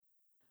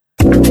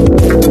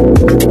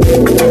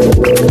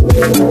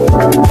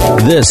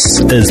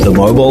This is the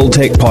Mobile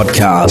Tech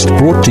Podcast,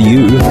 brought to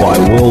you by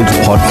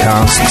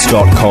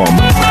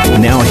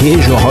worldpodcasts.com. Now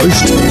here's your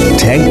host,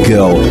 Tech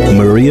Girl,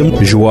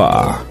 Miriam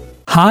Joire.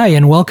 Hi,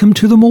 and welcome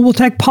to the Mobile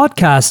Tech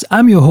Podcast.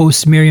 I'm your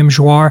host, Miriam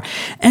Joire,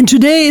 and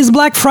today is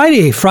Black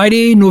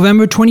Friday,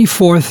 November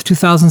 24th,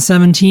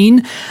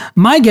 2017.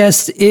 My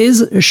guest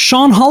is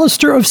Sean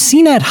Hollister of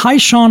CNET. Hi,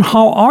 Sean.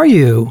 How are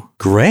you?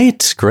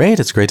 Great.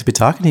 It's great to be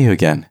talking to you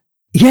again.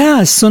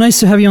 Yeah, it's so nice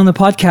to have you on the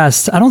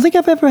podcast. I don't think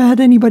I've ever had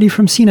anybody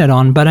from CNET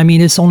on, but I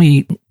mean, it's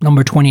only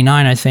number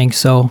 29, I think.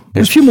 So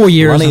there's a few more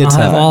years and I'll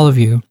have all of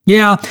you.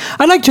 Yeah,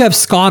 I'd like to have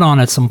Scott on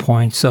at some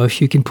point. So if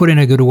you can put in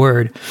a good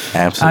word.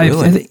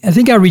 Absolutely. I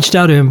think I reached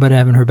out to him, but I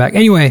haven't heard back.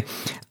 Anyway,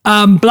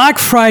 Black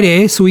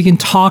Friday, so we can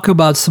talk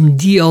about some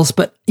deals.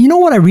 But you know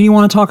what I really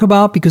want to talk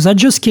about? Because I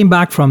just came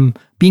back from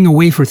being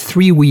away for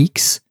 3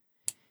 weeks,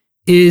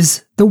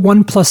 is the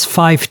OnePlus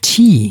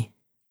 5T.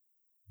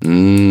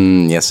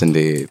 Yes,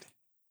 indeed.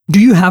 Do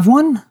you have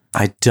one?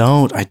 I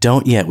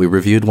don't yet. We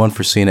reviewed one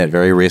for CNET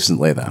very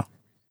recently, though.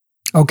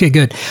 Okay,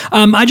 good.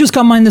 I just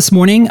got mine this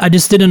morning. I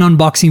just did an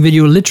unboxing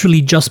video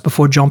literally just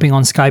before jumping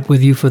on Skype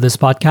with you for this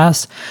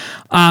podcast.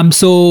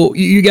 So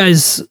you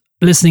guys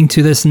listening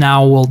to this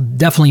now will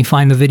definitely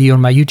find the video on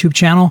my YouTube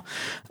channel.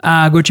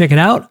 Go check it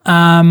out.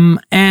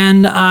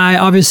 And I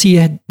obviously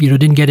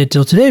didn't get it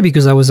till today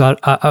because I was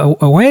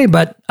away,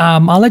 but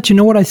I'll let you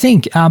know what I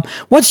think.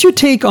 What's your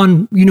take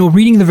on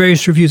reading the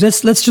various reviews?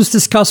 Let's just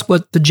discuss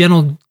what the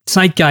general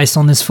zeitgeist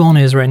on this phone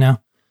is right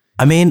now.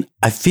 I mean,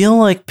 I feel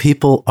like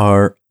people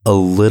are a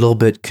little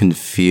bit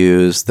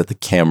confused that the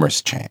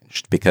camera's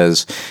changed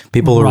because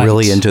people are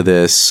really into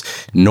this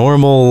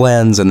normal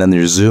lens and then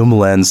there's zoom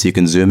lens so you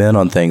can zoom in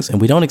on things.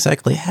 And we don't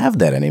exactly have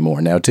that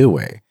anymore now, do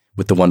we?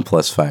 With the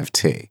OnePlus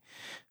 5T.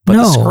 But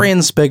the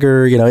screen's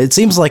bigger, it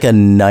seems like a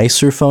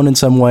nicer phone in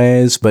some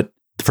ways. But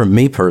for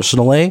me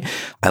personally,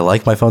 I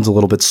like my phones a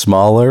little bit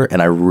smaller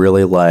and I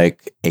really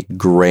like a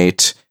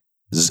great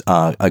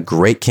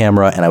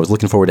camera. And I was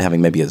looking forward to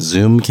having maybe a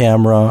zoom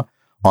camera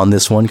on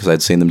this one because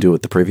I'd seen them do it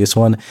with the previous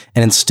one,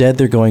 and instead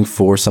they're going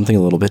for something a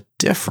little bit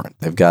different.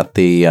 They've got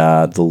the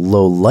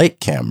low light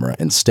camera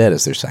instead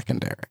as their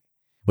secondary,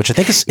 which I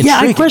think is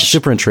intriguing,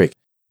 super intriguing.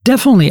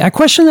 Definitely. I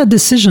question that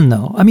decision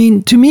though. I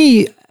mean, to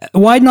me,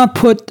 why not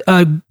put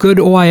a good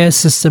OIS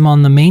system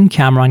on the main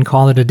camera and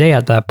call it a day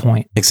at that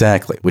point?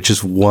 Exactly, which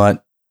is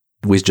what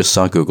we just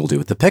saw Google do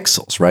with the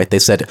Pixels, right? They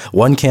said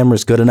one camera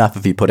is good enough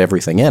if you put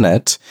everything in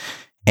it,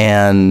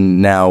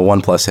 and now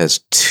OnePlus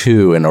has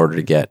two in order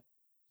to get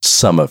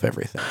some of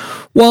everything.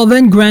 Well,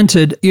 then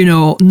granted,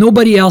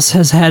 nobody else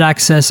has had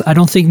access. I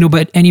don't think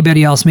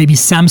anybody else, maybe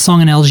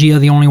Samsung and LG are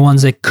the only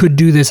ones that could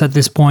do this at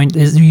this point,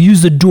 is you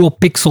use the dual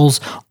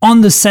pixels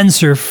on the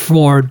sensor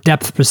for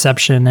depth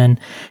perception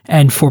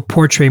and for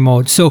portrait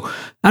mode. So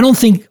I don't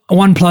think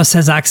OnePlus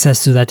has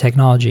access to that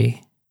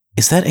technology.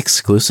 Is that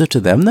exclusive to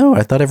them though?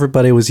 I thought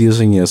everybody was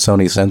using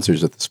Sony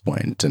sensors at this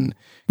point. And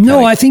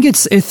no, I think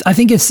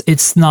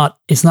it's not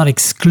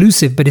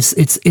exclusive, but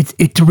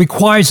it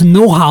requires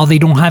know-how they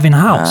don't have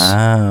in-house.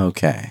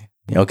 Okay.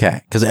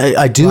 Because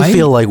I do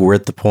feel like we're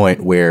at the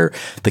point where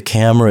the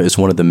camera is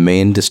one of the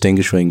main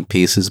distinguishing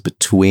pieces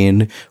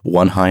between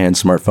one high-end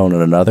smartphone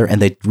and another,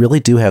 and they really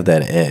do have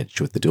that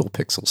edge with the dual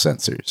pixel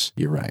sensors.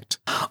 You're right.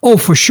 Oh,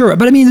 for sure.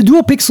 But I mean, the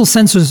dual pixel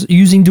sensors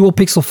using dual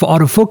pixel for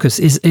autofocus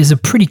is a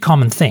pretty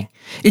common thing.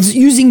 It's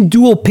using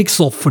dual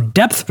pixel for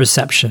depth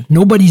perception.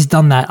 Nobody's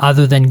done that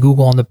other than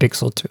Google on the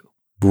Pixel 2.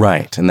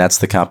 Right, and that's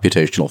the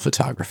computational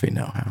photography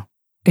know-how.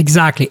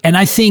 Exactly. And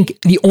I think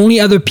the only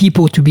other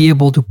people to be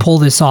able to pull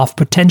this off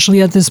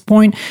potentially at this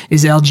point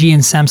is LG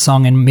and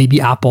Samsung and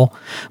maybe Apple.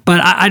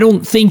 But I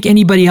don't think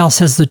anybody else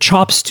has the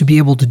chops to be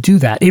able to do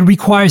that. It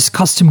requires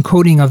custom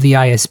coding of the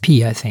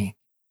ISP, I think.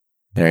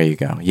 There you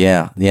go.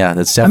 Yeah,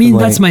 that's definitely... I mean,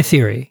 that's my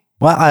theory.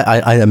 Well,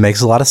 it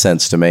makes a lot of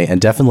sense to me. And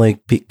definitely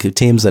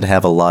teams that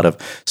have a lot of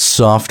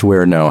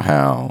software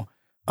know-how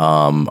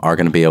are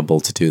going to be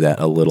able to do that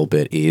a little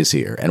bit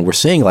easier. And we're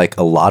seeing like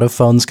a lot of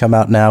phones come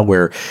out now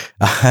where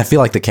I feel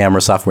like the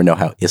camera software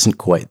know-how isn't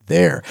quite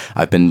there.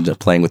 I've been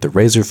playing with the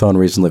Razer phone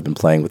recently. I've been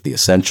playing with the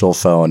Essential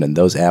phone, and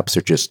those apps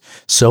are just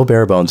so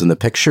bare bones, and the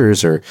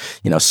pictures are,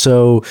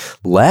 so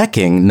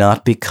lacking,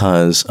 not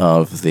because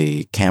of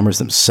the cameras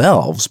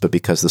themselves, but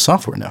because the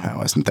software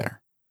know-how isn't there.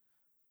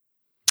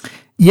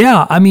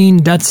 Yeah, I mean,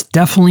 that's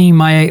definitely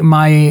my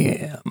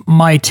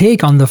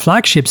take on the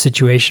flagship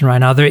situation right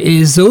now. There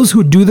is those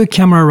who do the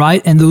camera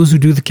right and those who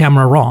do the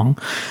camera wrong.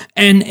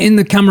 And in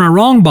the camera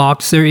wrong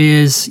box, there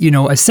is,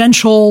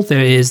 Essential,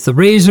 there is the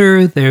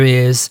Razer, there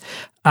is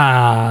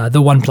the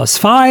OnePlus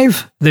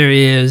 5, there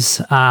is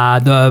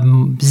the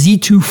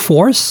Z2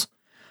 Force.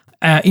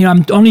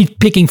 I'm only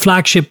picking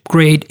flagship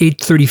grade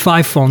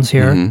 835 phones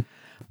here. Mm-hmm.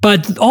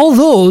 But all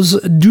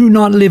those do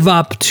not live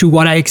up to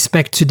what I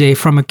expect today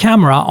from a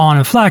camera on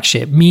a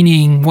flagship,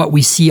 meaning what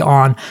we see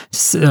on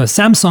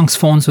Samsung's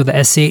phones with the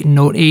S8 and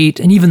Note 8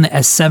 and even the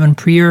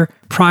S7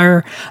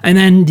 prior, and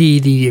then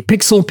the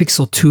Pixel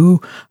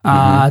 2,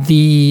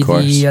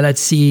 let's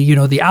see,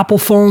 the Apple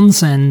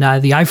phones and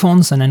the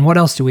iPhones, and then what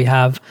else do we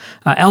have?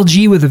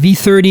 LG with the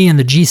V30 and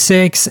the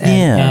G6,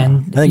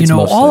 and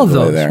all of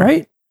those,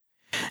 right?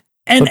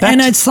 And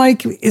it's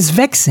like, it's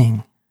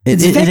vexing.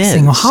 It's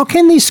vexing. Is. How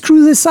can they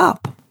screw this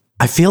up?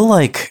 I feel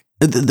like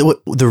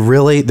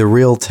the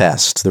real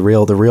test, the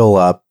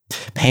real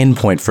pain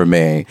point for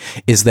me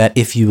is that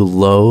if you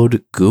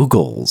load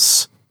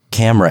Google's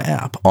camera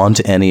app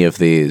onto any of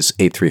these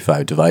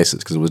 835 devices,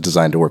 because it was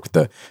designed to work with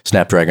the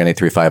Snapdragon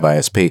 835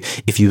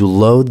 ISP. If you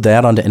load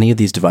that onto any of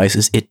these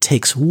devices, it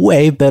takes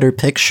way better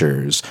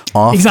pictures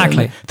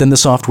often than the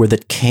software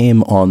that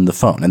came on the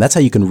phone. And that's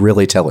how you can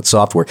really tell it's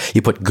software.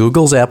 You put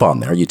Google's app on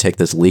there, you take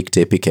this leaked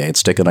APK and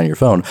stick it on your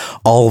phone.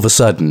 All of a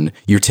sudden,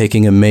 you're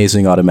taking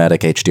amazing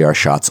automatic HDR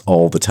shots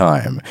all the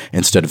time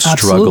instead of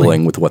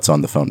struggling with what's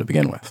on the phone to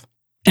begin with.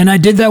 And I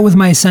did that with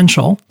my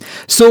Essential.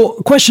 So,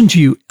 question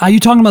to you. Are you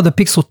talking about the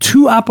Pixel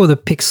 2 app or the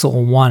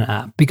Pixel 1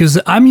 app? Because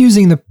I'm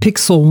using the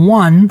Pixel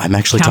 1 I'm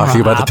actually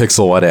talking about the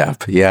Pixel 1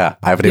 app. Yeah,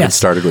 I haven't even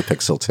started with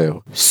Pixel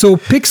 2. So,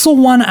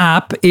 Pixel 1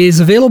 app is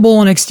available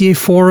on XDA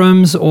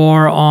forums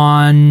or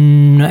on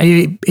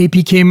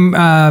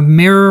APK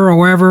Mirror or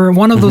wherever.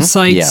 One of those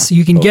sites,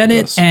 you can get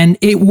it, and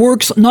it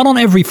works not on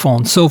every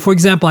phone. So, for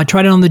example, I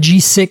tried it on the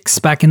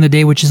G6 back in the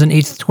day, which is an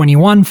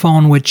 821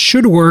 phone, which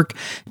should work,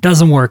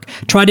 doesn't work.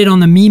 Tried it on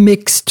the Mi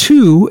Mix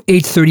 2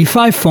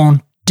 835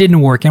 phone, didn't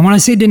work. And when I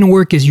say didn't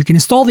work is you can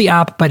install the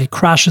app, but it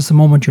crashes the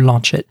moment you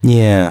launch it.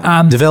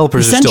 Yeah.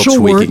 Developers are still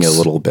tweaking it a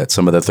little bit.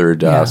 Some of the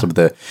some of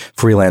the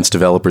freelance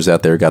developers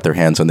out there got their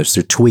hands on this.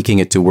 They're tweaking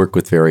it to work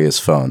with various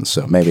phones.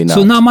 So maybe not.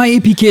 So now my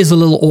APK is a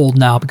little old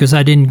now because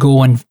I didn't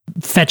go and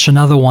fetch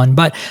another one.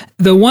 But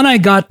the one I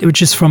got,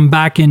 which is from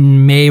back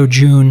in May or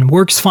June,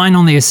 works fine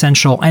on the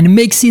Essential, and it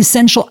makes the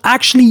Essential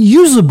actually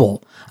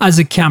usable as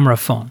a camera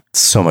phone.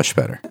 So much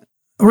better.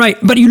 Right,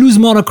 but you lose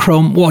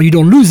monochrome. Well, you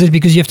don't lose it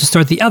because you have to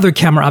start the other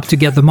camera up to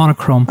get the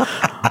monochrome.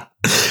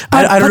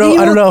 I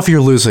don't know if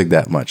you're losing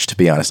that much, to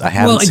be honest. I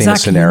haven't seen a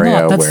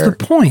scenario where... That's the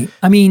point.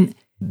 I mean...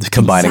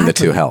 Combining the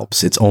two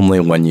helps. It's only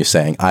when you're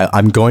saying,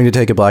 I'm going to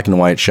take a black and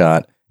white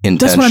shot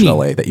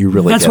intentionally that you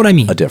really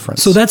get a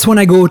difference. So that's when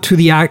I go to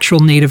the actual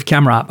native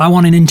camera app. I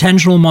want an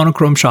intentional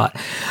monochrome shot.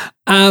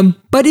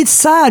 But it's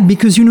sad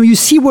because, you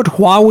see what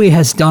Huawei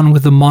has done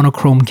with the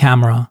monochrome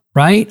camera.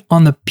 Right?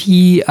 On the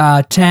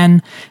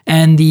P10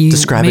 and the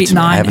Mate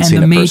 9 and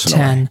the Mate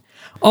 10.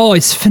 Oh,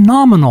 it's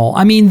phenomenal.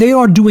 I mean, they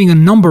are doing a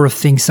number of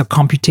things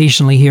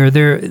computationally here.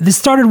 They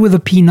started with a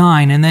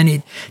P9 and then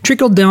it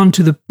trickled down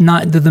to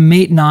the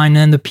Mate 9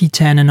 and the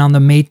P10 and on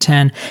the Mate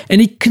 10.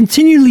 And it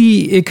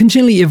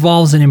continually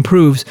evolves and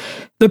improves.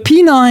 The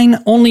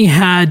P9 only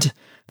had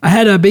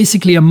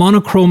basically a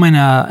monochrome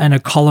and a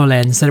color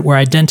lens that were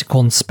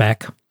identical in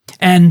spec.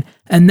 And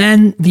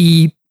then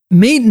the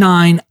Mate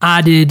 9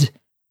 added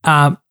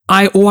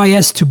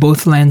OIS to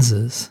both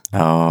lenses.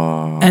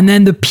 Oh. And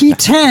then the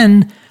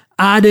P10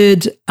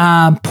 added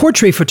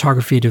portrait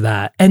photography to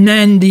that. And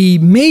then the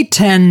Mate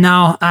 10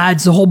 now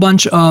adds a whole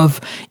bunch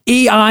of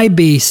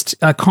AI-based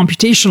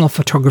computational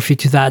photography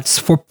to that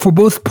for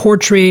both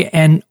portrait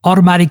and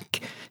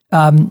automatic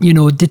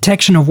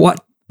detection of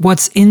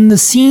what's in the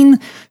scene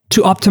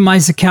to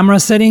optimize the camera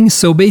settings.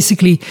 So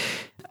basically,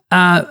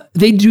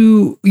 they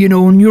do,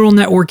 neural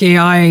network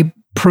AI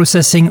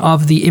processing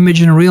of the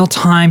image in real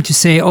time to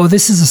say, oh,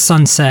 this is a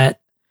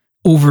sunset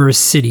over a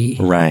city.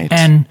 Right.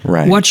 And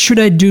what should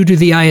I do to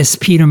the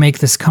ISP to make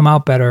this come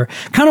out better?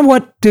 Kind of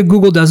what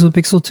Google does with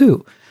Pixel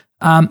 2.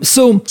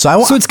 So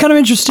it's kind of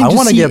interesting. I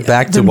want to get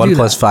back to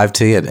OnePlus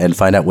 5T and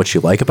find out what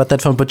you like about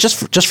that phone. But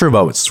just for a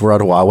moment, since we're on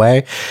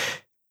Huawei,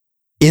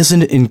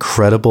 isn't it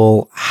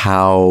incredible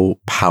how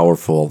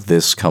powerful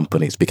this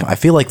company's become? I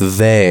feel like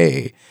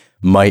they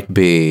might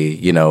be,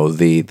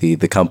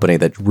 the company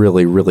that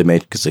really, really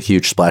made a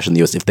huge splash in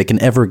the US. If they can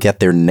ever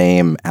get their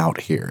name out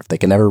here, if they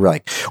can ever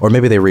or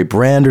maybe they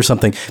rebrand or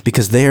something,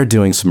 because they are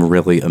doing some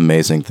really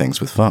amazing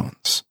things with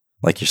phones,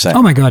 like you're saying.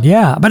 Oh my God,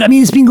 yeah. But I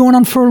mean, it's been going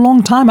on for a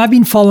long time. I've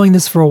been following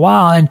this for a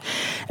while. And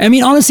I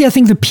mean, honestly, I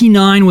think the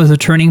P9 was a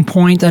turning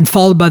point, and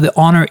followed by the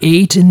Honor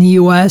 8 in the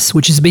US,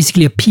 which is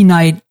basically a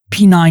P9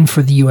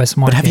 for the US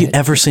market. But have you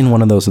ever seen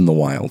one of those in the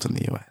wild in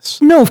the US?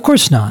 No, of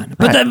course not.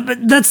 But, right.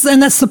 but that's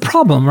the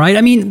problem, right?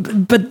 I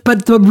mean, but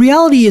the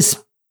reality is,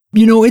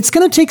 it's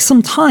going to take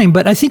some time,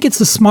 but I think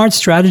it's a smart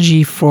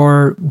strategy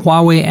for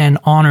Huawei and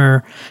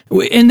Honor.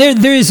 And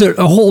there is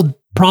a whole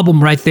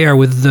problem right there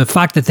with the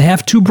fact that they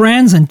have two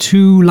brands and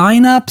two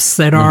lineups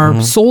that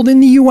are sold in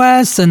the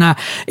US, and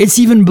it's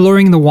even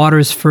blurring the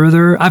waters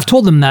further. I've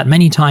told them that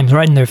many times,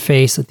 right in their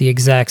face at the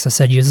execs. I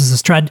said, this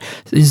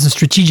is a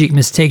strategic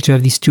mistake to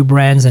have these two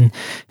brands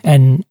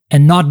and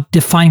not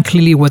define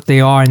clearly what they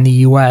are in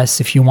the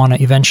US if you want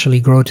to eventually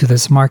grow to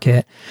this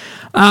market.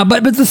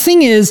 But the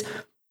thing is,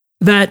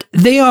 that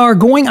they are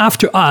going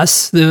after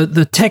us,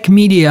 the tech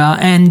media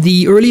and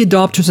the early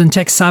adopters and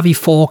tech savvy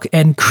folk,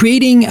 and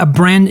creating a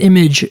brand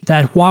image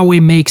that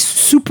Huawei makes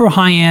super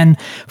high-end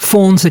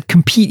phones that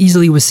compete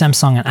easily with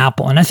Samsung and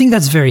Apple. And I think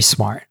that's very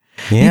smart.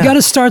 Yeah. You got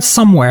to start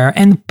somewhere,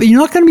 and you're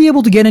not going to be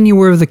able to get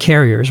anywhere with the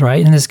carriers,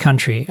 right, in this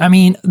country. I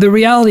mean, the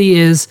reality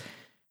is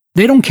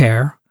they don't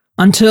care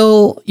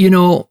until,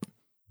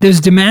 there's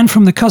demand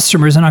from the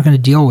customers. They're not going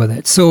to deal with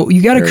it. So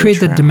you got to create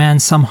that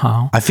demand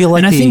somehow. I feel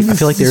like the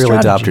early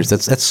adopters,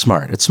 that's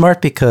smart. It's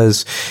smart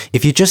because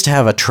if you just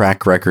have a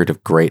track record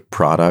of great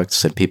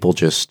products and people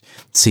just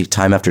see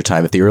time after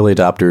time, if the early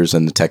adopters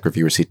and the tech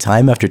reviewers see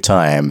time after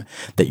time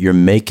that you're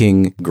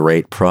making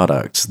great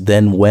products,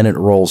 then when it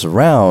rolls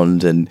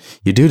around and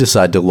you do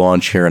decide to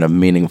launch here in a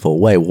meaningful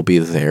way, we'll be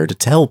there to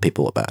tell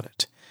people about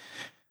it.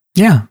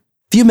 Yeah.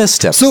 Few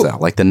missteps, though,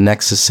 like the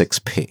Nexus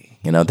 6P.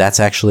 That's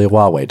actually a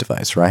Huawei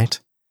device, right?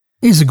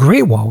 It's a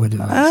great Huawei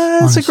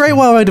device. It's a great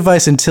Huawei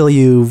device until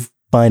you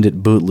find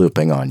it boot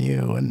looping on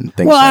you and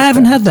things. Well, I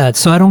haven't had that,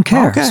 so I don't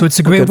care. Okay. So it's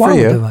a great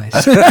Huawei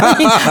device.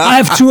 I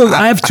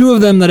have two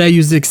of them that I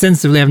use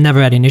extensively. I've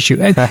never had an issue.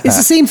 It's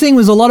the same thing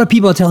with a lot of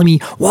people are telling me,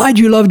 why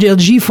do you love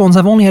LG phones?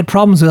 I've only had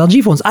problems with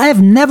LG phones. I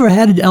have never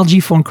had an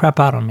LG phone crap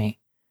out on me.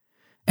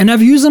 And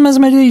I've used them as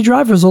my daily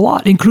drivers a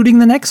lot, including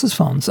the Nexus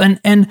phones.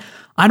 And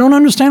I don't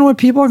understand what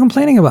people are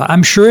complaining about.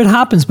 I'm sure it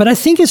happens, but I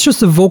think it's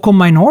just a vocal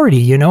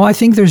minority, I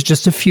think there's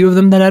just a few of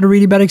them that had a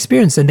really bad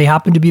experience, and they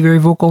happen to be very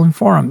vocal in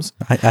forums.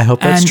 I hope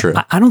that's true.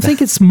 I don't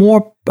think it's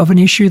more of an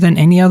issue than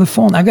any other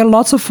phone. I've got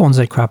lots of phones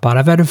that crap out.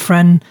 I've had a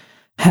friend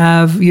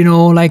have,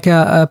 like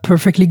a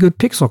perfectly good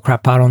Pixel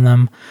crap out on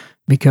them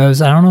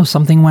because, I don't know,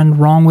 something went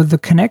wrong with the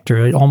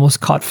connector. It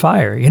almost caught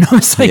fire,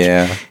 It's like...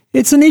 Yeah.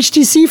 It's an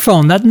HTC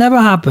phone. That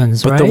never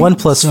happens, but right? The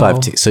OnePlus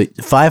 5T, so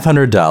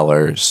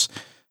 $500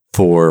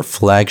 for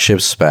flagship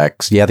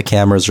specs. Yeah, the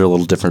cameras are a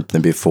little different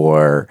than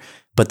before,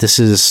 but this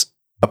is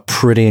a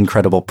pretty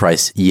incredible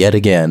price yet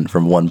again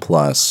from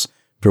OnePlus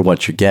for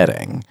what you're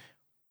getting.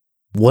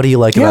 What do you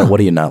like about it? What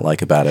do you not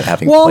like about it? I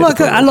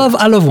love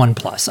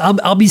OnePlus.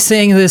 I'll be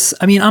saying this.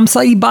 I mean, I'm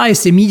slightly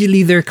biased.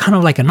 Immediately, they're kind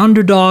of like an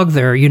underdog.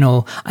 They're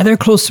they're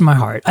close to my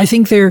heart. I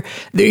think they're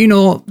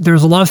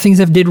there's a lot of things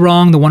they've did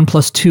wrong. The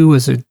OnePlus 2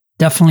 was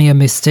definitely a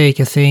mistake,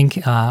 I think,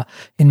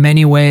 in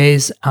many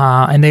ways.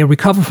 And they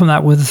recover from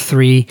that with the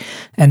 3.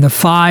 And the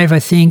 5, I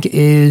think,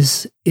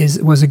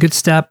 was a good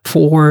step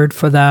forward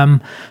for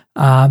them.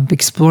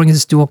 Exploring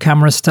this dual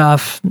camera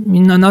stuff,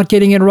 not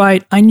getting it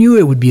right. I knew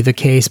it would be the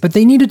case, but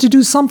they needed to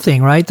do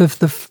something, right? The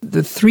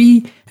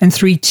 3 and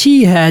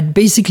 3T had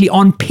basically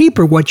on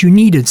paper what you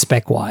needed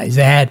spec-wise.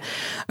 They had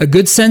a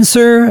good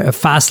sensor, a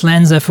fast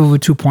lens,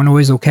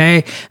 f/2.0 is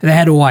okay. They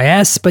had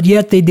OIS, but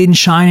yet they didn't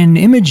shine in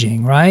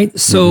imaging, right?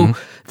 So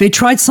they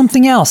tried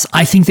something else.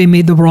 I think they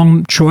made the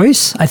wrong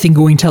choice. I think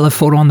going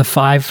telephoto on the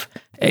 5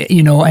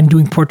 and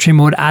doing portrait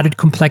mode added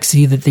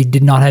complexity that they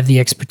did not have the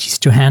expertise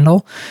to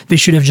handle. They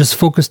should have just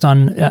focused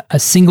on a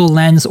single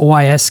lens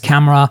OIS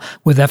camera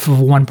with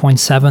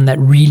f/1.7 that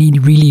really,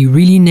 really,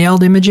 really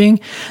nailed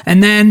imaging.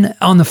 And then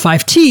on the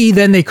 5T,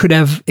 then they could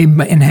have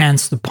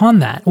enhanced upon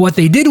that. What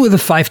they did with the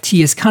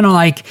 5T is kind of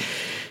like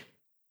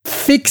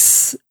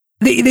fix...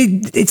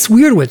 It's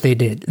weird what they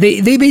did.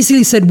 They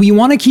basically said, we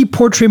want to keep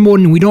portrait mode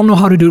and we don't know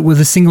how to do it with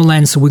a single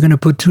lens, so we're going to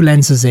put 2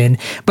 lenses in.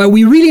 But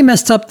we really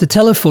messed up the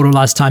telephoto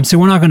last time, so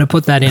we're not going to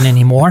put that in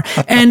anymore.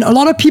 And a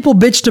lot of people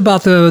bitched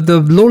about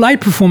the low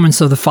light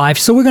performance of the 5,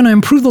 so we're going to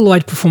improve the low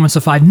light performance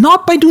of 5,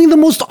 not by doing the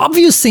most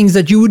obvious things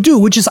that you would do,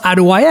 which is add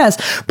OIS,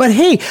 but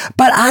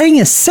adding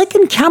a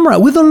second camera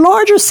with a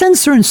larger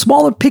sensor and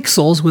smaller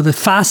pixels with a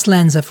fast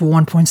lens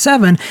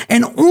f/1.7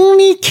 and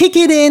only kick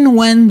it in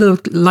when the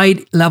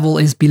light level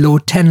is below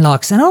 10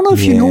 lux. And I don't know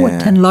if you know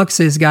what 10 lux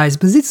is, guys,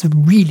 but it's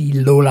really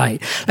low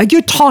light. Like,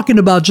 you're talking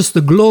about just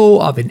the glow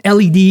of an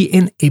LED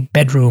in a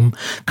bedroom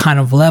kind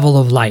of level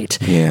of light.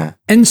 Yeah.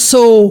 And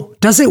so,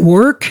 does it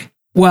work?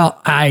 Well,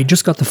 I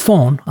just got the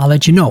phone. I'll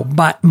let you know.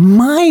 But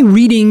my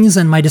readings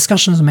and my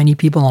discussions with many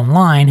people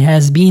online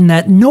has been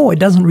that no, it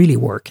doesn't really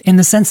work, in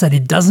the sense that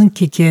it doesn't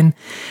kick in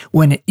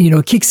when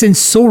it kicks in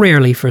so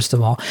rarely, first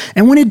of all.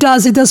 And when it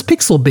does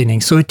pixel binning.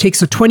 So it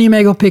takes a 20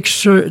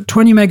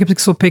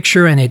 megapixel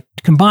picture and it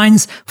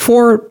combines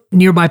 4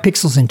 nearby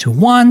pixels into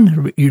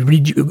one.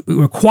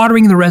 You're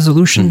quartering the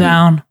resolution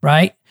down,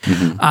 right?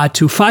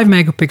 To 5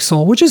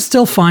 megapixel, which is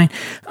still fine.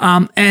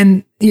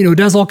 And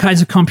does all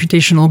kinds of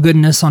computational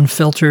goodness on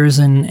filters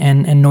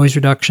and noise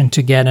reduction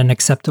to get an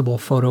acceptable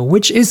photo,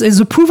 which is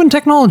a proven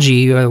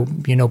technology.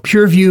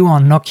 PureView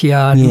on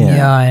Nokia,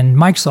 Lumia, and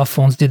Microsoft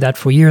phones did that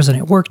for years and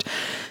it worked.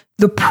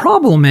 The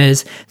problem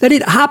is that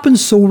it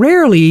happens so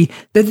rarely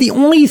that the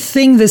only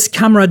thing this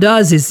camera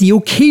does is the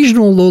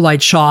occasional low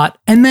light shot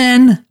and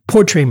then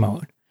portrait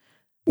mode.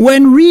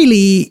 When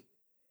really,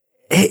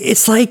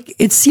 it's like,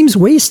 it seems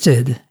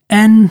wasted.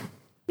 And,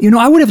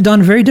 I would have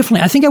done very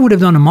differently. I think I would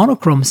have done a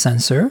monochrome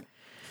sensor.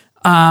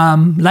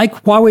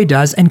 like Huawei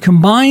does, and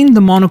combine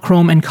the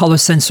monochrome and color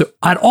sensor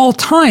at all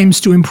times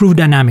to improve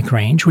dynamic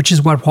range, which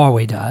is what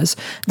Huawei does.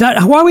 That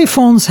Huawei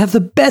phones have the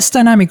best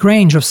dynamic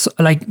range of,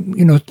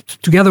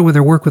 together with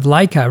their work with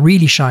Leica,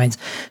 really shines.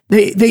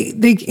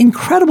 They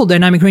incredible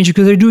dynamic range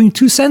because they're doing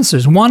two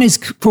sensors. One is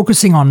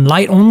focusing on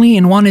light only,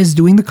 and one is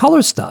doing the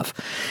color stuff.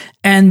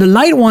 And the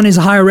light one is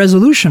a higher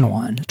resolution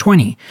one,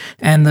 20.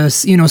 And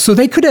so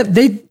they could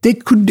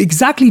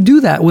exactly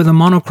do that with a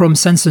monochrome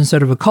sensor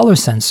instead of a color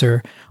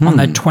sensor on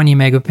that 20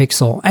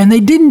 megapixel. And they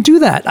didn't do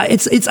that.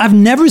 I've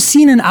never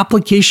seen an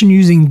application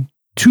using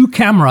two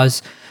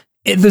cameras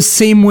the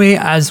same way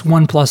as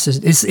OnePlus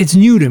is. It's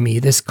new to me,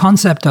 this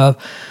concept of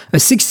a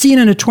 16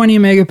 and a 20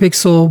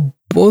 megapixel,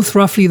 both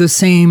roughly the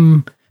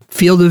same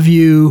field of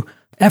view,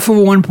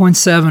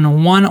 f/1.7,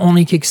 and one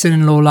only kicks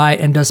in low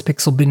light and does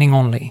pixel binning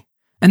only.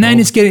 And then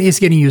it's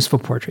getting used for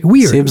portrait.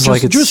 Weird. Seems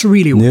like it's just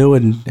really new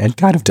and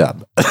kind of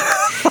dumb.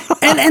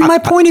 and my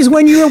point is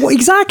when you're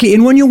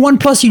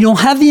OnePlus, you don't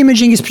have the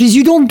imaging expertise.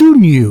 You don't do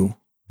new.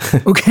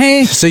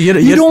 Okay, so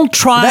you don't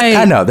try.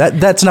 I know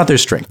that's not their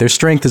strength. Their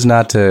strength is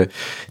not to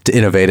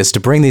innovate. It's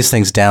to bring these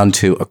things down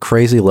to a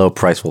crazy low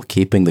price while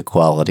keeping the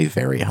quality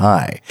very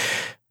high.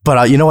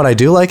 But you know what I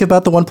do like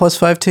about the OnePlus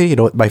 5T? You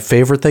know what my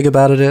favorite thing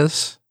about it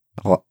is?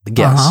 Well,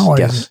 guess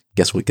what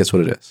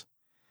it is?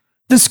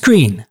 The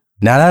screen.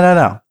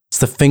 No. It's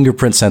the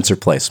fingerprint sensor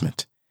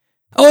placement.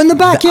 Oh, in the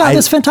back,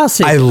 that's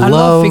fantastic. I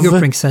love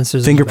fingerprint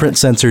sensors. Fingerprint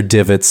sensor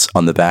divots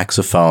on the backs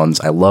of phones.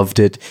 I loved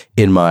it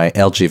in my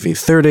LG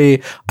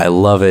V30. I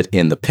love it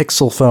in the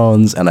Pixel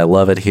phones, and I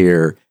love it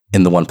here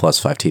in the OnePlus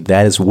 5T.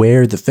 That is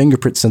where the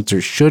fingerprint sensor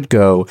should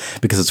go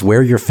because it's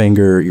where your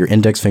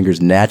index finger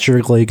is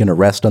naturally going to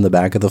rest on the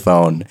back of the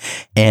phone,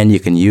 and you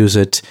can use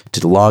it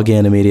to log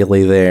in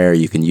immediately there.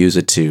 You can use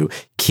it to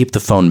keep the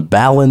phone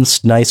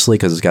balanced nicely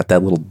because it's got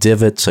that little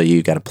divot, so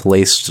you got a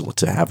place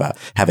to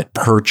have it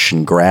perch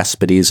and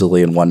grasp it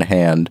easily in one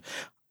hand.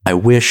 I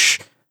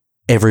wish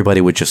everybody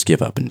would just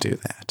give up and do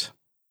that.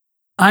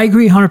 I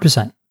agree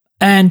 100%.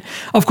 And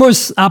of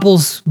course,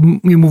 Apple's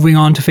moving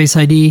on to Face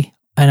ID.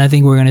 And I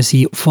think we're going to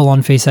see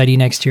full-on Face ID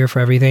next year for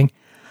everything.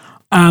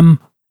 And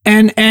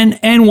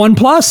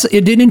OnePlus,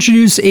 it did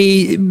introduce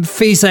a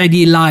Face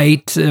ID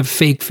Lite,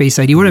 fake Face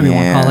ID, whatever you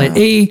want to call it.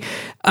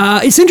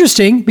 It's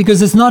interesting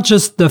because it's not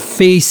just the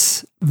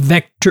face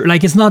vector,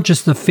 it's not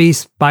just the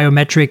face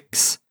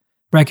biometrics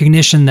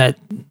recognition that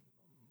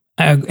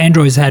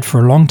Android's had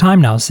for a long time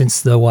now,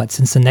 since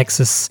the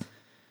Nexus.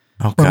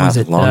 Oh God, was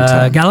it? Long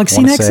time.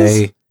 Galaxy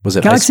Nexus? Was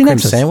it Galaxy Ice Cream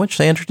Nexus Sandwich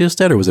they introduced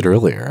that, or was it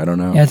earlier? I don't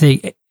know. Yeah, I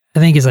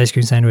think it's Ice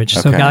Cream Sandwich.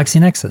 Okay. So Galaxy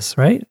Nexus,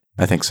 right?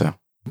 I think so.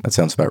 That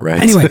sounds about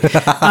right. Anyway,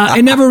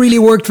 it never really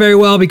worked very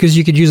well because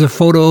you could use a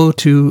photo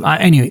to...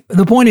 anyway,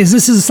 the point is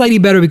this is slightly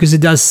better because it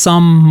does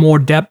some more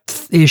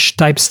depth-ish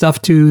type stuff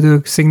to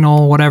the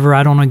signal, whatever.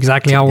 I don't know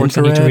exactly how it works.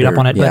 I need to read up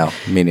on it. Yeah,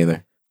 me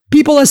neither.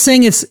 People are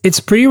saying it's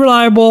pretty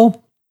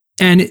reliable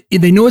and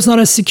they know it's not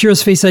as secure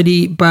as Face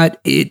ID, but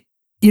I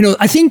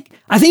think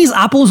it's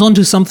Apple's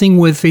onto something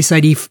with Face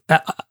ID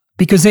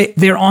because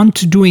they're on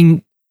to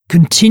doing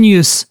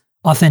continuous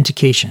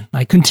authentication,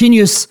 like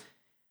continuous,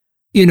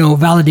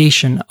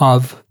 validation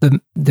of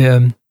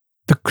the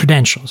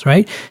credentials,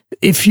 right?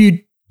 If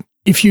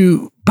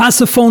you pass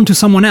the phone to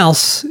someone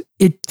else,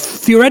 it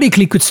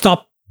theoretically could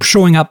stop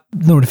showing up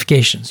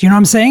notifications. You know what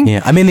I'm saying?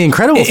 Yeah. I mean, the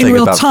incredible thing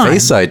about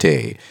Face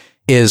ID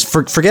is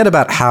forget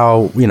about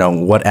how,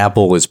 what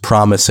Apple is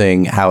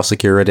promising, how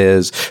secure it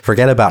is.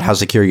 Forget about how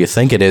secure you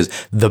think it is.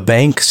 The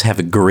banks have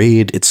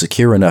agreed it's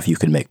secure enough you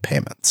can make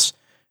payments.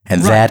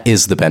 And that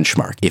is the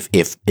benchmark.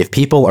 If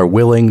people are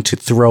willing to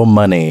throw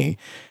money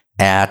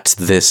at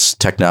this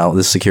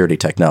security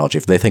technology,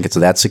 if they think it's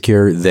that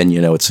secure, then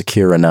it's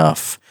secure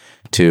enough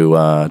to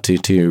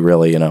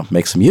really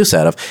make some use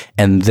out of.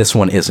 And this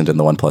one isn't in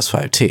the OnePlus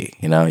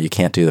 5T. You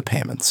can't do the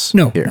payments.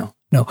 No.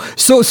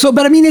 So,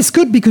 but I mean, it's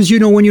good because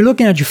when you're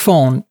looking at your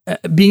phone,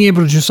 being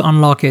able to just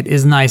unlock it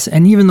is nice.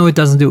 And even though it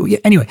doesn't do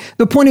it, anyway,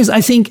 the point is,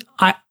 I think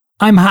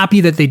I'm happy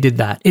that they did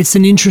that. It's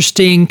an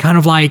interesting kind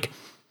of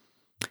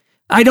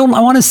I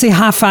want to say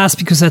half-assed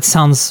because that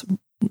sounds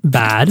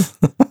bad,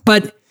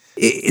 but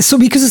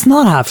because it's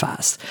not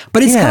half-assed,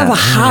 but it's kind of a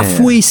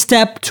halfway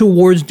step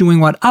towards doing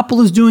what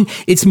Apple is doing.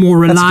 It's more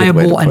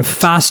reliable and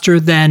faster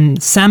than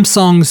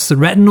Samsung's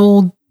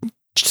retinal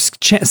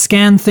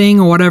scan thing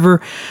or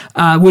whatever,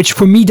 which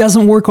for me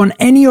doesn't work on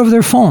any of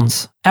their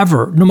phones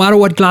ever, no matter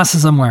what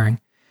glasses I'm wearing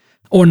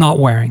or not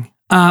wearing.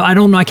 I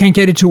don't know. I can't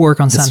get it to work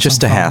on Samsung. It's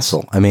just a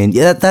hassle. I mean,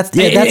 that's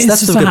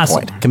a good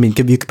point. I mean,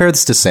 you compare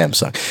this to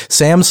Samsung.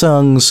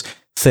 Samsung's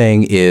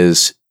thing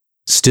is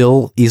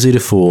still easy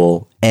to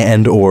fool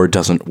and or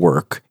doesn't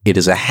work. It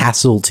is a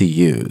hassle to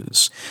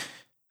use.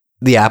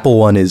 The Apple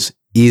one is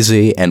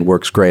easy and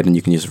works great, and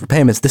you can use it for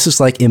payments. This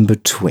is in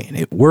between.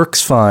 It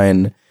works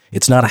fine.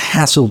 It's not a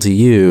hassle to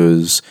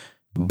use,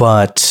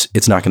 but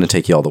it's not going to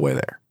take you all the way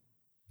there.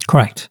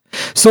 Correct.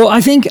 So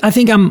I think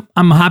I'm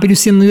happy to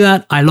see them do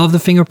that. I love the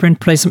fingerprint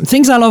placement.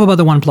 Things I love about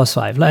the OnePlus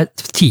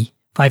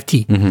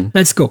 5T. Mm-hmm.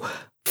 Let's go.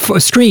 For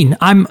screen,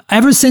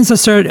 ever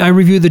since I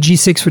reviewed the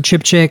G6 for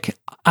Chip Chick.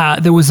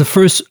 There was the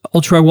first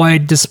ultra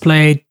wide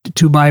display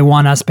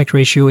 2:1 aspect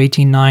ratio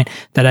 18:9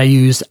 that I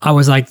used. I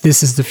was like,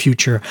 this is the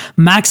future.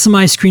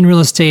 Maximize screen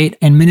real estate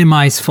and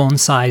minimize phone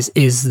size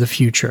is the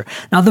future.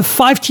 Now the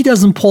 5T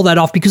doesn't pull that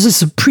off because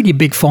it's a pretty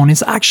big phone.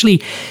 It's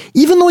actually,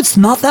 even though it's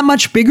not that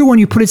much bigger when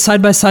you put it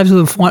side by side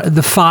with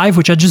the 5,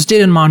 which I just did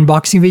in my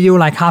unboxing video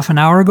like half an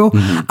hour ago,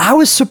 I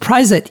was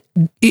surprised that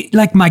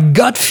like my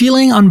gut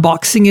feeling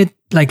unboxing it,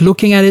 like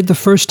looking at it the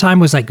first time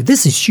was like,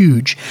 this is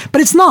huge, but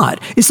it's not.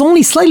 It's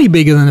only slightly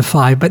bigger than the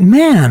 5, but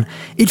man,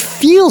 it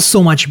feels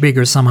so much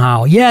bigger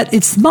somehow. Yet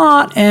it's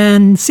not,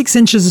 and 6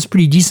 inches is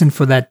pretty decent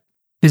for that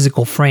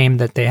physical frame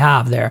that they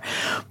have there.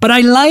 But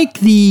I like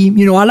the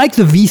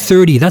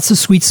V30. That's a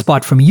sweet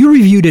spot for me. You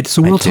reviewed it,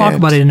 so we'll talk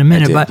about it in a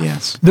minute.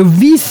 Yes. The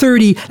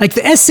V30, like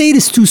the S8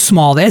 is too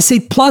small. The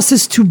S8 Plus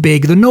is too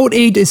big. The Note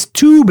 8 is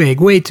too big,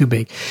 way too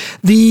big.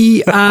 But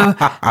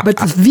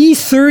the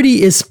V30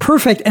 is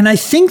perfect. And I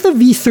think the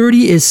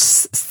V30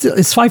 is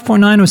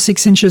 5.9 or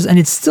 6 inches, and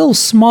it's still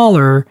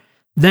smaller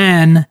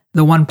than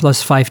the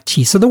OnePlus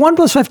 5T. So the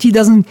OnePlus 5T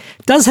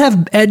does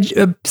have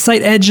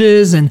slight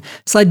edges and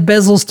slight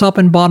bezels top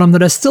and bottom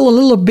that are still a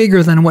little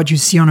bigger than what you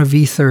see on a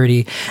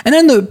V30. And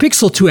then the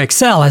Pixel 2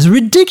 XL has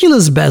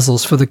ridiculous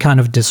bezels for the kind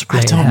of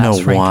display. I don't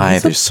know why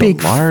they're so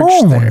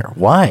large there.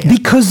 Why?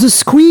 Because the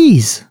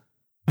squeeze.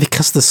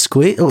 Because the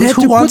squeeze. They have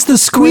to put the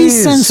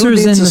squeeze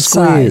sensors in the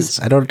size.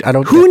 I don't.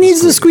 Who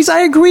needs the squeeze? I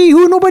agree.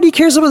 Nobody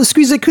cares about the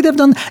squeeze. They could have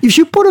done. If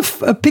you put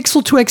a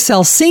Pixel 2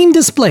 XL, same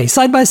display,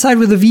 side by side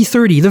with the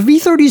V30. The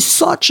V30 is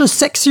such a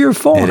sexier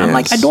phone. I'm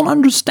like, I don't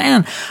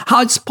understand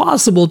how it's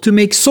possible to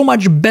make so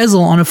much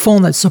bezel on a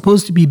phone that's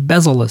supposed to be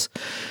bezel-less.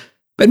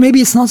 But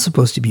maybe it's not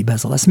supposed to be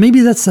bezel-less.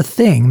 Maybe that's the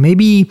thing.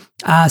 Maybe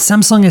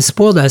Samsung has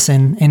spoiled us,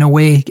 and in a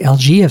way,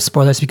 LG have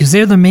spoiled us because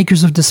they're the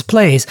makers of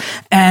displays,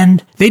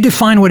 and they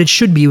define what it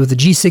should be with the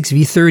G6,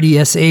 V30,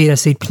 S8,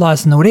 S8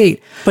 Plus, Note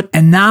 8.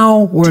 And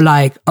now we're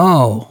like,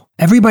 oh,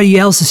 everybody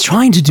else is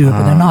trying to do it,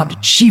 but they're not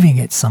achieving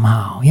it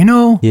somehow. You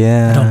know?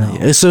 Yeah. I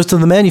don't know. So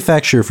the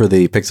manufacturer for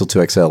the Pixel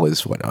 2 XL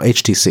is what?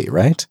 HTC,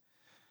 right?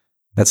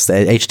 That's the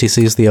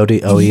HTC is the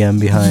OEM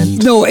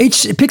behind. No,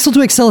 Pixel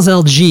 2 XL is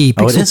LG.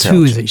 Pixel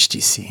 2 is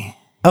HTC.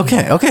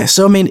 Okay.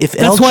 So I mean, if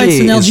that's LG why it's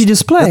an LG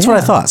display. That's what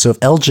I thought. So if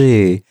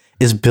LG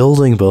is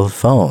building both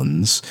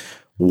phones,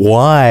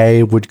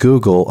 why would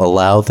Google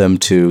allow them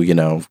to,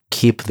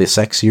 keep the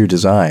sexier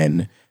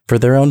design for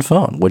their own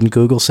phone? Wouldn't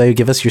Google say,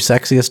 "Give us your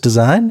sexiest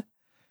design"?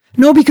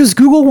 No, because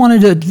Google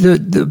wanted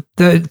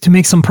to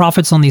make some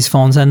profits on these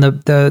phones, and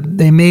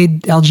they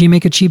made LG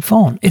make a cheap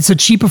phone. It's a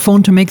cheaper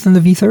phone to make than the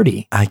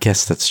V30. I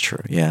guess that's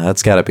true. Yeah,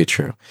 that's got to be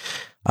true.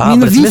 I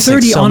mean, the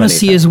V30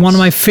 honestly is one of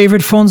my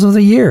favorite phones of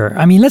the year.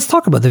 I mean, let's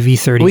talk about the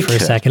V30 for a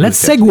second.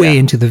 Let's segue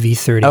into the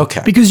V30.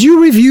 Okay. Because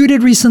you reviewed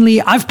it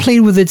recently. I've played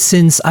with it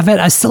since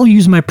I still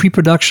use my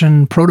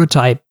pre-production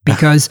prototype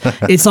because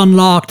it's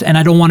unlocked and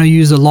I don't want to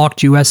use a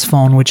locked US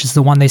phone, which is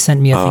the one they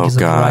sent me, I think is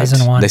the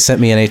Verizon one. They sent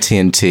me an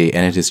AT&T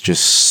and it is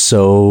just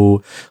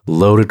so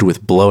loaded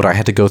with bloat. I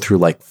had to go through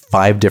like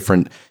 5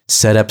 different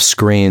setup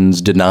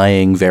screens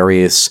denying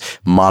various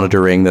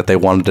monitoring that they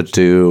wanted to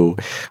do.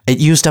 It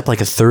used up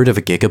like a third of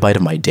a gigabyte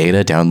of my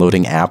data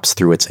downloading apps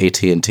through its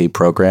AT&T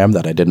program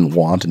that I didn't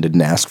want and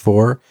didn't ask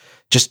for.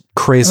 Just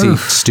crazy,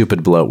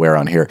 stupid bloatware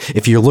on here.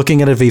 If you're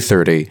looking at a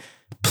V30,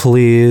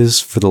 please,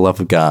 for the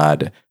love of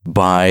God,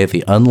 buy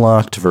the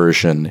unlocked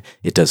version.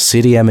 It does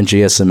CDM and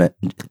GSM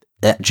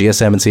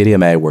and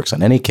CDMA, works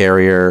on any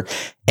carrier,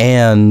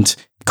 and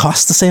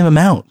costs the same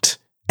amount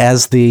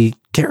as the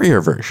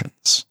carrier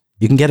versions.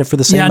 You can get it for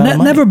the same amount of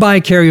money. Never buy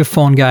a carrier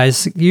phone,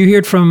 guys. You hear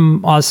it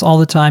from us all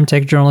the time,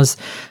 tech journalists.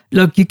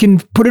 Look, you can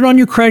put it on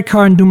your credit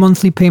card and do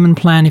monthly payment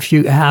plan if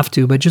you have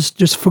to, but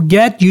just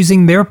forget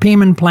using their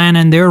payment plan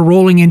and they're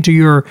rolling into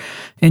your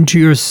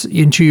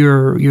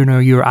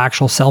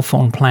actual cell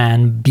phone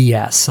plan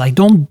BS. Like,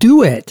 don't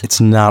do it.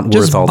 It's not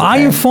worth all the buy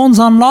pain. your phones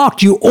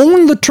unlocked. You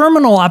own the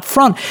terminal up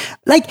front.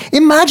 Like,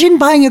 imagine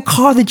buying a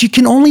car that you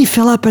can only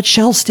fill up at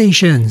Shell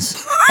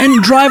stations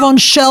and drive on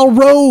Shell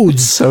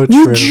roads. So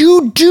true. Would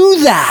you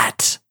do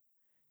that?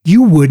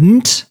 You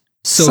wouldn't.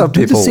 So some do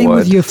people the same would.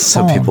 with your phone.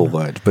 Some people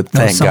would, but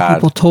thank God. Some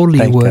people totally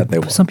Thank would. God they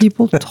won't. Some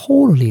people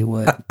totally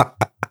would.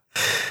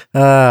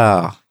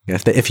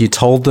 If you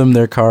told them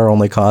their car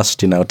only cost,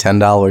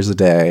 $10 a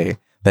day,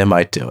 they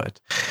might do it.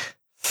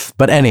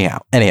 But anyhow,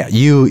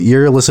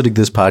 you're listening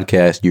to this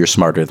podcast. You're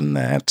smarter than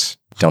that.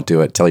 Don't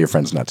do it. Tell your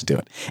friends not to do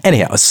it.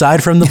 Anyhow,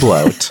 aside from the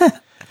bloat,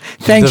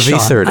 Thanks, the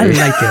V30. Sean. I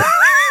like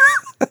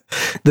it.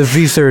 The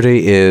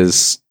V30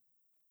 is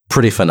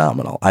pretty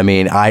phenomenal. I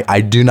mean,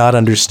 I do not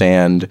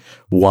understand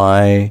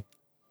why,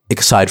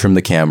 aside from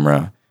the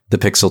camera, the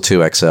Pixel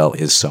 2 XL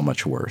is so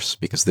much worse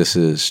because this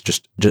is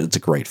just it's a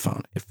great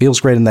phone. It feels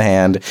great in the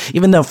hand,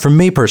 even though for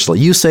me personally,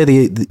 you say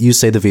the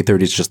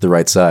V30 is just the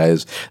right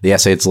size. The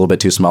S8 is a little bit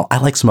too small. I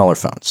like smaller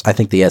phones. I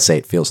think the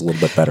S8 feels a little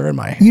bit better in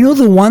my hand. You know,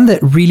 the one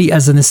that really,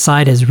 as an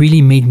aside, has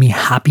really made me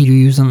happy to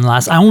use in the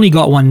last, I only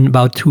got one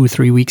about 2 or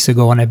 3 weeks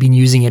ago and I've been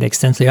using it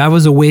extensively. I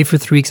was away for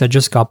 3 weeks. I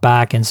just got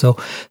back. And so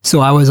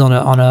I was on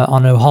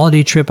a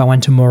holiday trip. I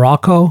went to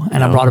Morocco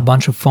and I brought a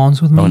bunch of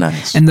phones with me. Oh,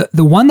 nice. And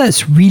the one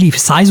that's really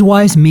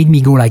size-wise made me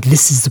go like,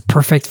 this is the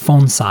perfect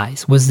phone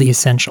size, was the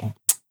Essential.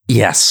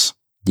 Yes.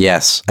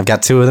 I've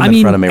got 2 of them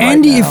in front of me right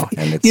now.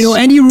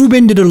 Andy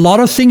Rubin did a lot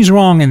of things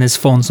wrong in this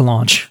phone's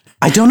launch.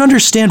 I don't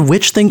understand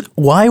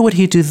why would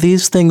he do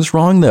these things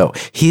wrong though?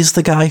 He's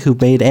the guy who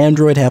made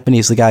Android happen.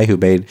 He's the guy who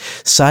made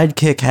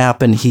Sidekick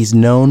happen. He's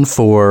known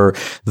for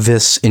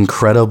this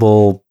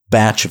incredible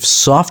batch of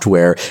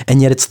software,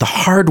 and yet it's the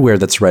hardware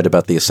that's right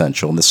about the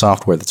Essential and the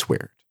software that's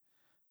weird.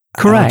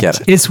 Correct.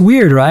 It's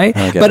weird, right?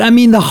 But I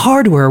mean, the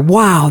hardware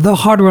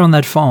on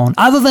that phone,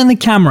 other than the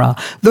camera,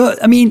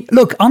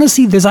 look,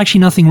 honestly, there's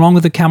actually nothing wrong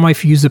with the camera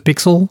if you use the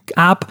Pixel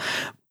app,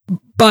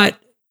 but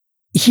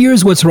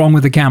here's what's wrong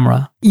with the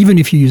camera, even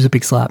if you use a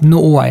Pixel app, no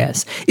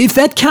OIS. If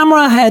that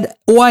camera had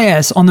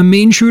OIS on the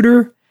main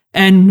shooter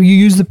and you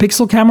use the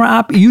Pixel camera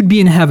app, you'd be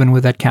in heaven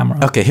with that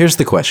camera. Okay, here's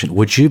the question.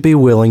 Would you be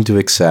willing to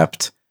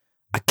accept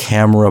a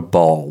camera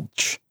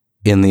bulge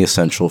in the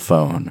Essential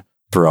phone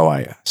for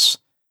OIS?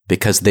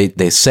 Because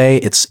they say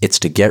it's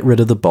to get rid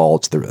of the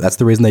bulge. That's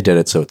the reason they did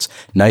it. So it's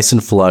nice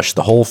and flush.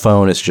 The whole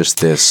phone is just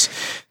this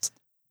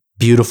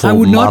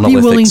beautiful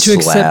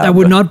monolithic slab. I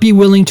would not be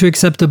willing to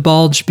accept the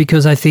bulge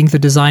because I think the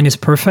design is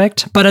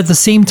perfect. But at the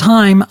same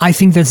time, I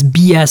think that's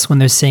BS when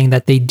they're saying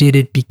that they did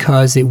it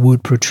because it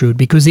would protrude,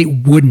 because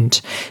it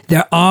wouldn't.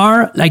 There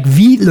are like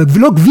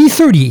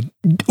V30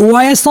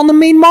 OIS on the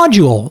main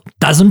module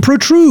doesn't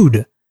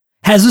protrude.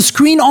 Has a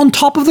screen on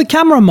top of the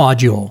camera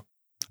module.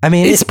 I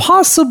mean, it's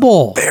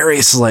possible.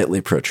 Very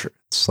slightly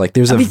protrudes. Like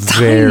there's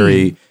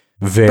very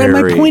but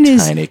my point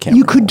is, camera.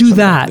 You could do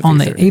that on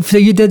the. If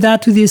you did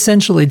that to the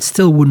Essential, it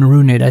still wouldn't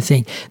ruin it. I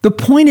think the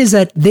point is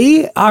that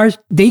they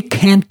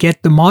can't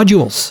get the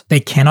modules. They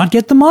cannot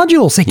get the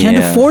modules. They can't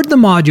afford the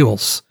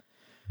modules.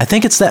 I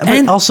think it's that.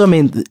 But also, I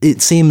mean,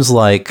 it seems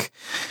like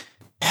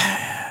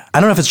I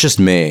don't know if it's just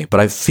me,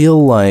 but I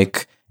feel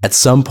like at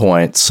some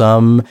point,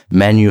 some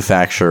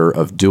manufacturer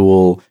of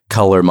dual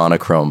color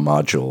monochrome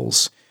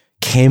modules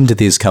came to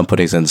these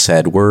companies and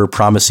said, we're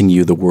promising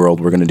you the world.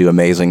 We're going to do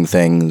amazing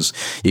things.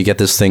 You get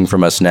this thing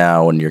from us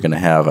now and you're going to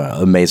have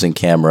an amazing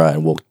camera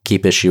and we'll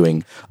keep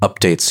issuing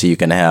updates so you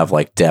can have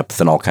like depth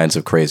and all kinds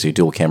of crazy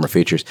dual camera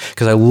features.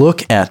 Because I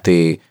look at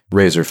the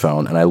Razer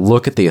phone and I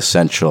look at the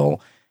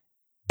Essential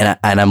and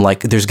I'm like,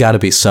 there's got to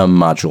be some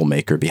module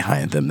maker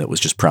behind them that was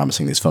just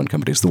promising these phone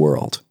companies the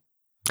world.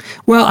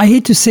 Well, I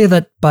hate to say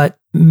that, but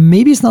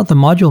maybe it's not the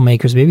module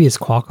makers. Maybe it's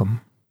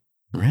Qualcomm.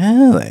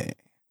 Really?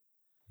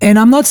 And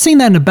I'm not saying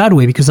that in a bad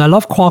way because I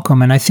love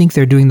Qualcomm and I think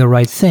they're doing the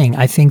right thing.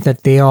 I think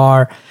that they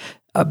are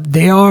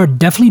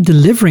definitely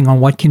delivering on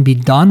what can be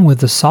done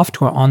with the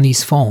software on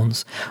these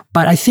phones.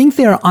 But I think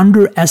they're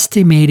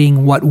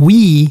underestimating what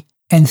we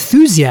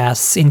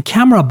enthusiasts in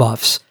camera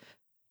buffs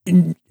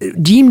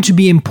deem to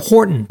be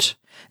important.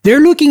 They're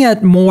looking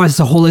at more as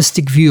a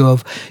holistic view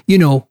of,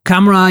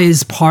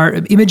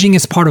 imaging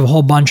is part of a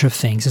whole bunch of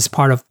things. It's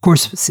part of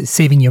course,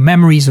 saving your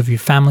memories of your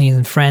family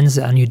and friends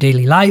and your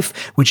daily life,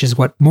 which is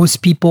why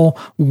most people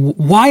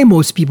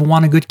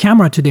want a good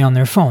camera today on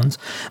their phones.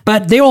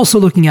 But they're also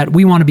looking at,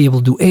 we want to be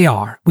able to do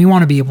AR. We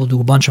want to be able to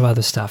do a bunch of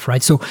other stuff,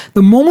 right? So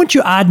the moment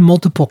you add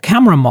multiple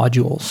camera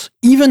modules,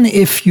 even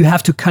if you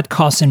have to cut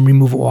costs and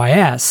remove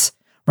OIS,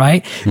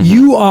 right? Mm-hmm.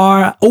 You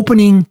are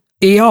opening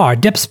AR,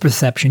 depth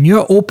perception.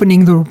 You're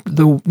opening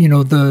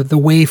the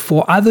way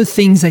for other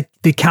things that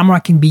the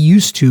camera can be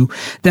used to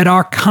that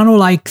are kind of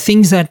like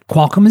things that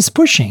Qualcomm is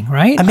pushing,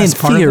 right? I mean,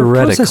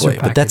 theoretically,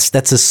 but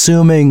that's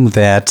assuming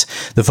that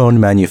the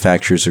phone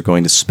manufacturers are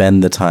going to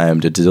spend the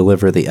time to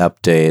deliver the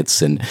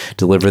updates and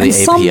deliver the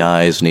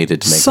APIs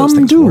needed to make those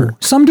things work.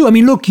 Some do. I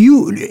mean, look,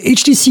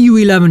 HTC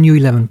U11,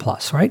 U11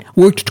 Plus, right?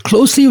 Worked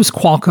closely with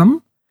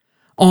Qualcomm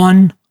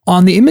on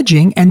the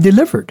imaging and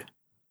delivered.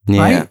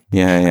 Right?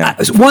 Yeah.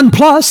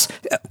 OnePlus,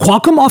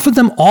 Qualcomm offered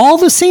them all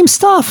the same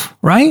stuff,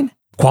 right?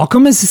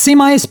 Qualcomm is the same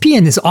ISP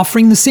and is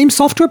offering the same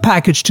software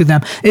package to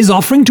them, is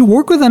offering to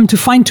work with them to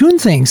fine-tune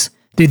things.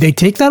 Did they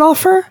take that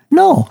offer?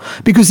 No,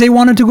 because they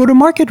wanted to go to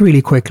market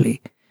really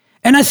quickly.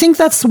 And I think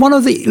that's one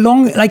of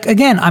the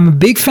again, I'm a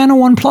big fan of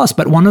OnePlus,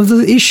 but one of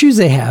the issues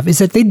they have is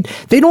that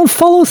they don't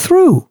follow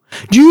through.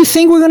 Do you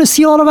think we're going to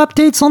see a lot of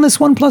updates on this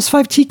OnePlus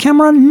 5T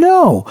camera?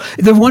 No.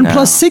 The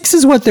OnePlus 6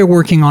 is what they're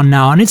working on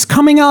now, and it's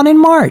coming out in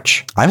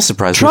March. I'm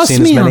surprised we've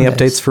seen as many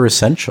updates for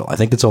Essential. I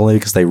think it's only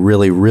because they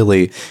really,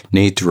 really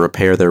need to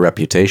repair their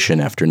reputation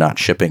after not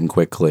shipping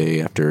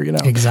quickly, after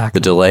the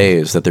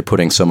delays that they're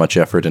putting so much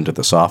effort into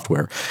the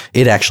software.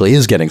 It actually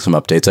is getting some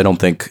updates. I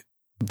don't think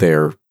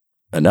they're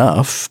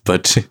enough,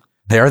 but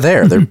they are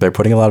there. They're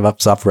putting a lot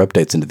of software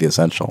updates into the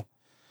Essential.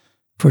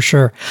 For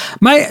sure.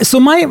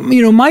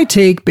 My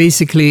take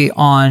basically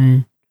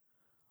on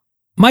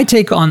the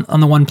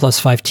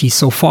OnePlus 5T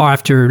so far,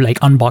 after like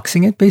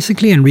unboxing it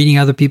basically and reading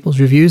other people's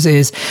reviews,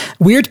 is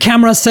weird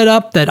camera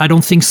setup that I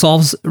don't think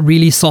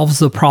really solves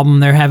the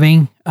problem they're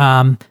having.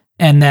 And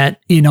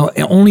that, it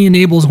only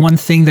enables one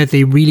thing that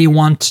they really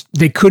want.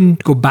 They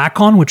couldn't go back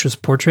on, which was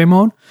portrait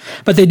mode,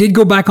 but they did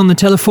go back on the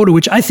telephoto,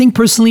 which I think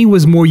personally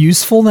was more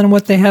useful than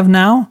what they have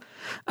now.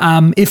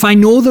 If I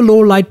know the low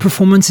light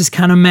performance is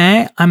kind of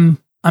meh, I'm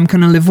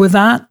going to live with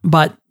that.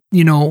 But,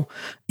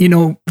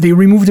 they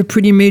removed a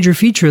pretty major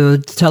feature,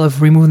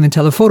 removing the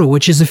telephoto,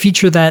 which is a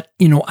feature that,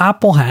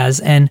 Apple has.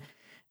 And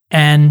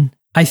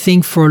I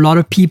think for a lot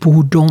of people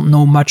who don't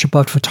know much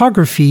about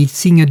photography,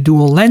 seeing a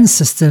dual lens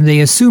system, they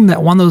assume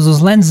that one of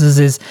those lenses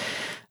is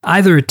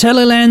either a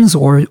tele-lens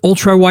or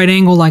ultra wide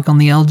angle like on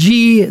the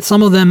LG.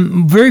 Some of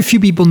them, very few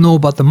people know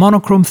about the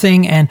monochrome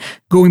thing. And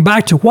going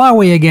back to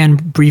Huawei again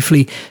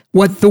briefly,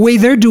 the way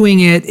they're doing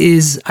it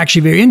is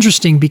actually very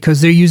interesting,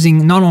 because they're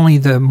using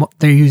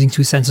they're using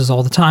two sensors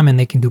all the time, and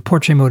they can do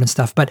portrait mode and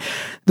stuff. But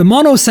the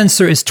mono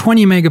sensor is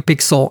 20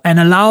 megapixel and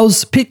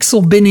allows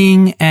pixel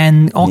binning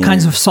and all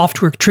kinds of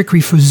software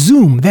trickery for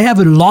zoom. They have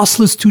a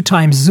lossless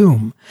 2x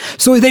zoom.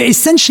 So they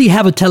essentially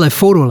have a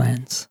telephoto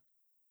lens.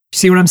 You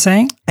see what I'm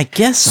saying? I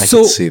guess I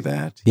can see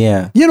that.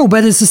 Yeah.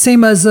 But it's the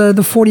same as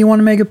the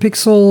 41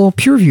 megapixel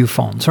PureView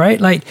phones, right?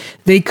 Like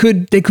they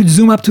could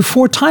zoom up to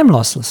 4 times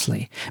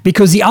losslessly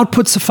because the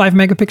output's a 5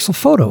 megapixel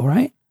photo,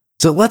 right?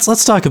 So let's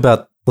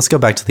go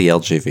back to the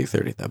LG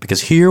V30 though,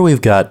 because here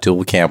we've got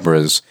dual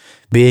cameras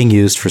being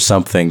used for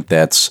something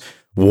that's,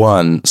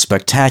 one,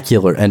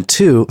 spectacular, and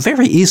two,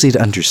 very easy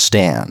to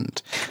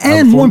understand.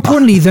 And more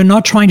importantly, they're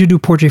not trying to do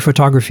portrait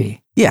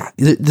photography. Yeah,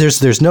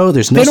 there's no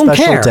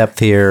special depth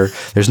here.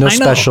 There's no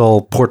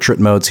special portrait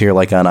modes here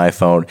like on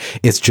iPhone.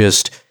 It's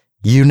just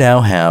you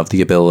now have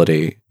the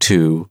ability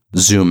to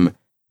zoom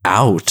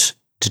out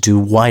to do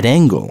wide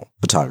angle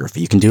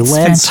photography. You can do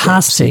landscapes.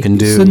 Fantastic. You can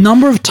do the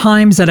number of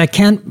times that I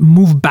can't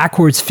move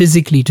backwards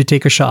physically to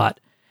take a shot,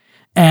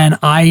 and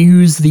I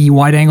use the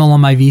wide angle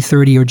on my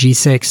V30 or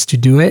G6 to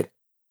do it.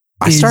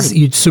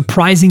 It's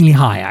surprisingly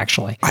high,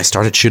 actually. I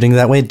started shooting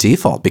that way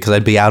default because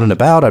I'd be out and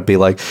about. I'd be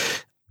like,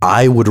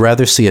 I would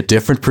rather see a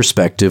different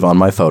perspective on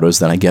my photos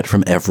than I get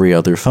from every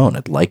other phone.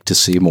 I'd like to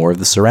see more of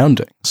the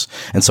surroundings.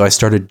 And so I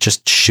started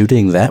just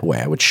shooting that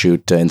way. I would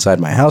shoot inside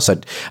my house.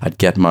 I'd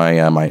get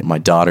my my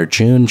daughter,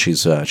 June. She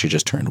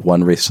just turned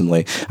 1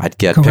 recently. I'd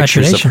get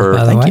pictures of her.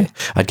 Thank you.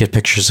 I'd get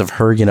pictures of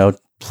her,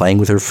 playing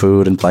with her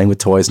food and playing with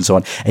toys and so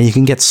on. And you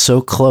can get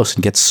so close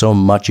and get so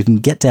much. You can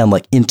get down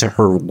like into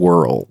her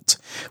world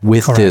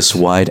with this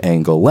wide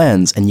angle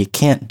lens. And you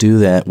can't do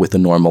that with a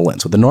normal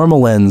lens. With a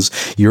normal lens,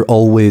 you're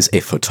always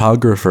a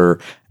photographer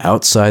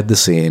outside the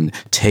scene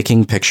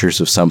taking pictures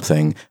of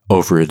something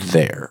over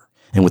there.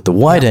 And with the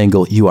wide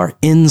angle, you are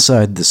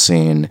inside the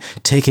scene,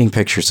 taking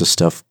pictures of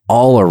stuff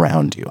all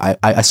around you.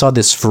 I saw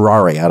this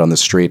Ferrari out on the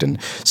street in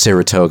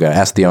Saratoga. I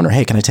asked the owner,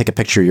 hey, can I take a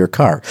picture of your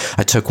car?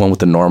 I took one with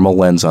the normal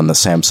lens on the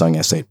Samsung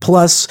S8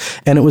 Plus,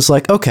 and it was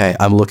like, okay,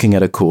 I'm looking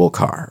at a cool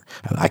car.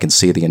 I can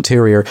see the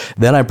interior.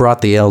 Then I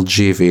brought the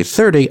LG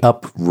V30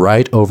 up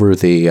right over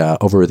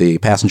the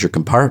passenger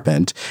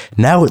compartment.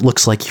 Now it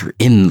looks like you're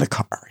in the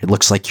car. It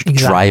looks like you're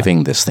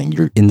driving this thing.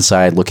 You're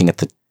inside looking at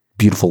the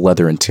beautiful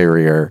leather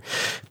interior.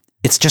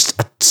 It's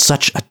just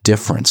such a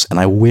difference, and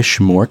I wish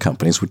more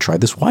companies would try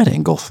this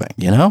wide-angle thing,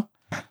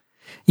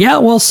 Yeah,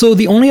 well, so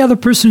the only other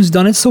person who's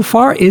done it so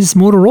far is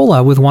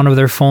Motorola with one of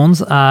their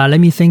phones. Let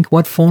me think,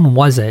 what phone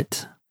was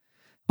it?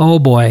 Oh,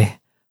 boy.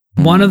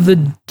 One of the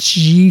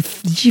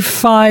G5S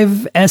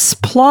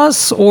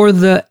Plus or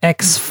the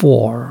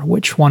X4?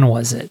 Which one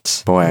was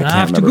it? Boy, I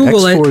can't remember.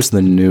 X4 is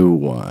the new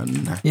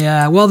one.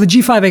 Yeah, well, the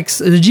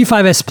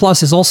G5S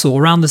Plus is also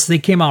around this. They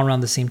came out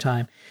around the same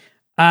time.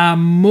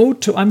 I'm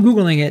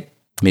Googling it.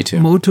 Me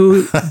too.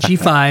 Moto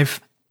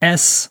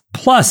G5S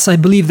Plus. I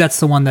believe that's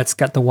the one that's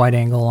got the wide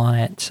angle on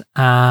it.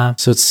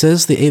 So it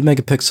says the 8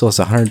 megapixel has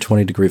a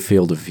 120 degree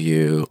field of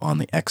view on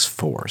the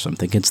X4. So I'm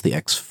thinking it's the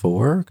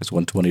X4 because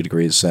 120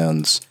 degrees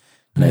sounds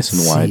nice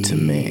and wide to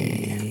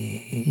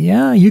me.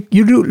 Yeah, you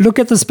do look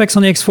at the specs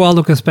on the X4. I'll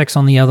look at the specs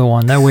on the other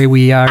one. That way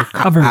we are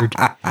covered.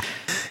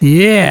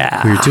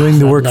 Yeah, we're doing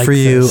the work for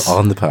you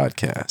on the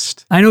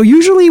podcast. I know.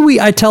 Usually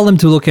I tell them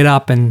to look it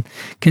up,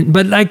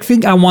 but I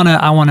think I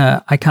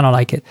kind of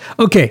like it.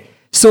 Okay,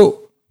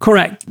 so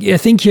correct. I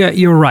think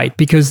you're right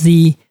because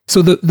the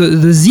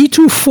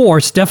Z2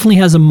 Force definitely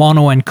has a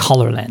mono and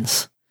color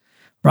lens,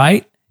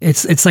 right?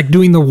 It's like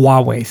doing the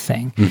Huawei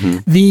thing.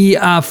 Mm-hmm. The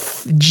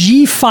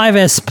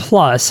G5S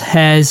Plus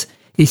has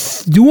a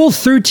dual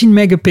 13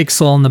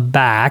 megapixel on the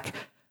back.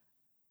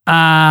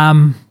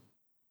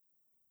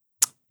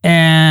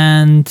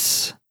 And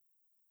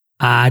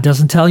it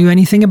doesn't tell you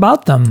anything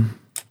about them.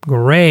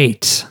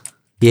 Great.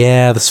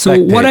 Yeah, the spec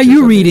So what are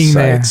you reading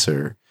there?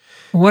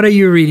 What are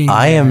you reading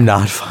I am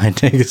not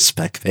finding a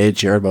spec page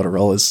here on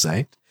Motorola's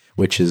site,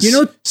 which is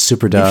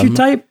super dumb. If you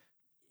type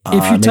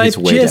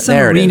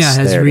GSM Arena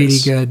has really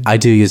good. I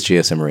do use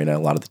GSM Arena a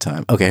lot of the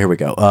time. Okay, here we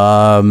go.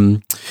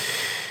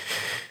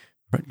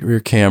 Rear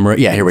camera.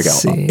 Yeah, here we go.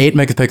 8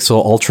 megapixel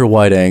ultra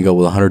wide angle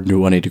with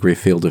 120 degree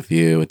field of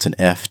view. It's an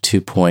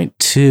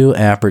f2.2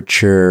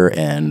 aperture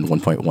and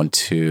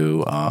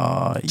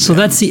 1.12. So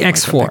that's the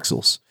X4.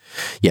 Pixels.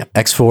 Yeah,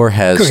 X4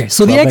 has. Okay,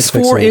 so the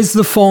X4 is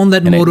the phone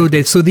that Moto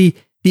did. So the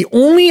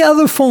only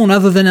other phone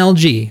other than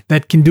LG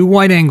that can do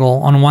wide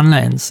angle on one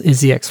lens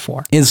is the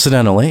X4.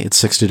 Incidentally,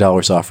 it's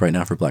 $60 off right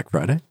now for Black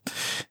Friday.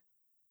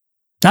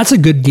 That's a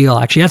good deal,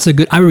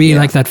 actually. I really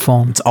like that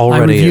phone. It's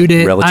already I reviewed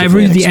it. I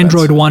reviewed the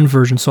Android One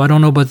version, so I don't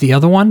know about the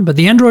other one. But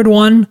the Android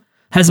One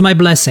has my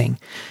blessing.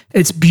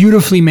 It's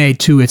beautifully made,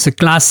 too. It's a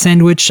glass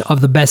sandwich of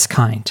the best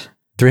kind.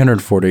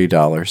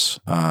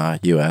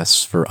 $340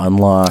 US for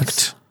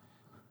unlocked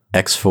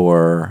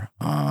X4,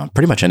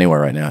 pretty much anywhere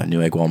right now.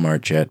 Newegg,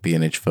 Walmart, Jet,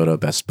 B&H Photo,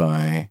 Best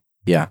Buy.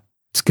 Yeah.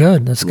 It's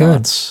good. That's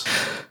good.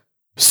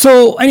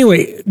 So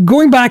anyway,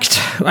 going back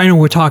to, I know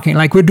we're talking,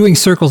 like we're doing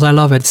circles. I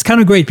love it. It's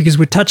kind of great because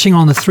we're touching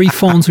on the 3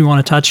 phones we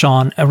want to touch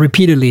on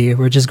repeatedly,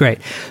 which is great.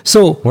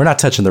 So we're not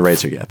touching the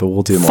Razer yet, but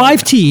we'll do more.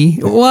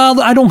 5T. Well,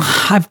 I don't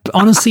have,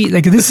 honestly,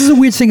 like this is a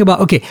weird thing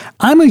about, okay,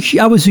 I did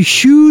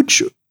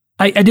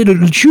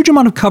a huge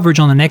amount of coverage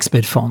on the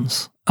Nextbit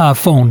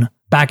phone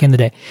back in the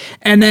day.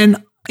 And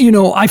then,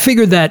 I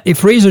figured that if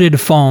Razer did a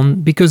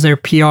phone, because their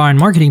PR and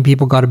marketing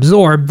people got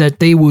absorbed, that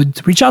they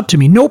would reach out to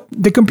me. Nope,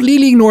 they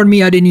completely ignored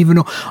me. I didn't even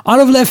know. Out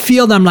of left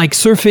field, I'm like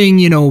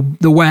surfing,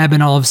 the web,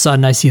 and all of a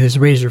sudden I see this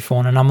Razer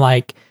phone, and I'm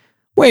like,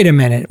 wait a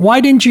minute,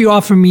 why didn't you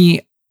offer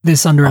me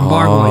this under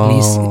embargo at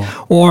least,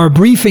 or a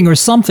briefing or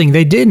something?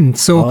 They didn't.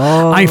 So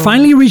I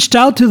finally reached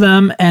out to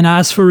them and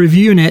asked for a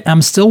review unit.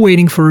 I'm still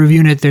waiting for a review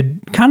unit. They're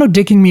kind of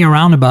dicking me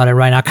around about it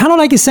right now. Kind of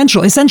like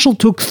Essential. Essential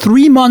took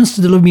 3 months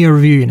to deliver me a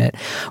review unit.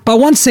 But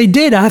once they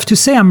did, I have to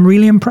say I'm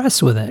really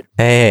impressed with it.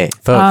 Hey,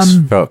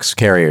 folks,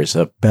 carriers,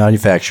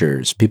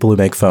 manufacturers, people who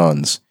make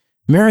phones.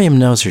 Miriam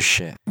knows her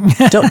shit.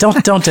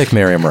 Don't dick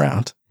Miriam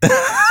around.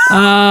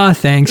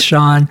 Thanks,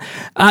 Sean.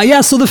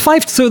 So the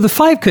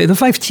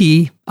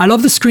 5T, I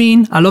love the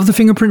screen. I love the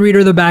fingerprint reader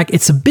at the back.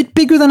 It's a bit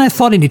bigger than I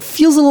thought, and it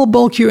feels a little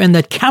bulkier, and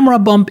that camera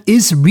bump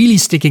is really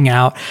sticking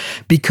out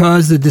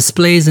because the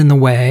display is in the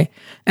way.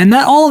 And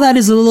all of that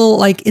is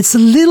it's a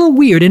little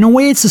weird. In a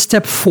way, it's a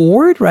step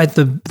forward, right?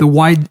 The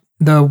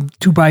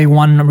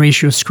 2:1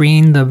 ratio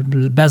screen,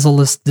 the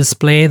bezel-less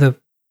display, the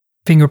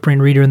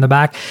fingerprint reader in the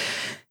back.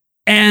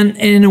 And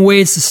in a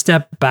way, it's a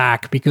step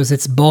back because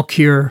it's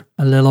bulkier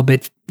a little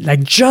bit,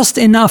 like just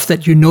enough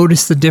that you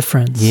notice the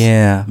difference.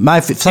 Yeah.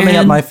 Summing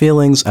up my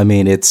feelings, I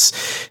mean,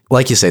 it's,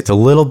 like you say, it's a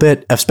little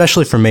bit,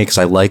 especially for me, because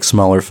I like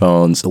smaller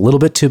phones, a little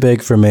bit too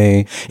big for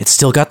me. It's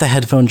still got the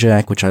headphone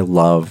jack, which I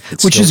love.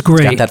 Which is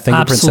great. It's got that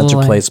fingerprint sensor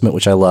placement,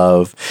 which I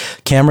love.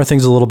 Camera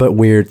thing's a little bit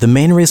weird. The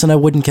main reason I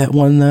wouldn't get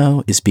one,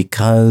 though, is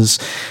because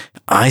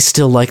I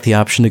still like the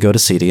option to go to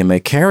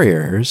CDMA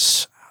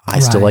carriers. I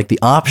still like the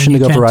option to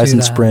go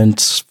Verizon,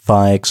 Sprint,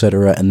 Fi,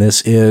 etc. And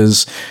this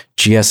is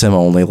GSM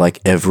only, like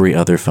every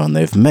other phone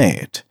they've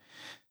made.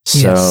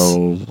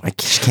 So I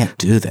just can't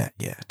do that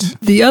yet.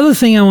 The other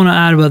thing I want to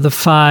add about the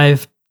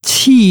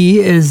 5T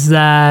is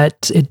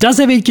that it does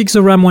have 8 gigs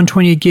of RAM,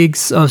 128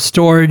 gigs of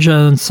storage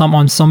on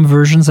some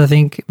versions. I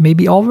think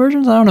maybe all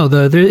versions. I don't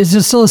know. Is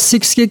there still a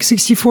 6 gig,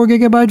 64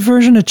 gigabyte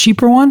version, a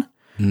cheaper one?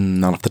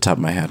 Not off the top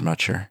of my head. I'm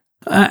not sure.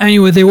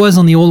 Anyway, there was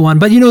on the old one,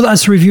 but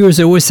us reviewers,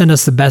 they always send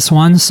us the best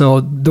one.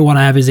 So the one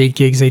I have is 8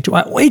 gigs. 8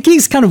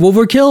 gigs kind of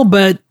overkill,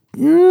 but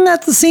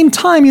at the same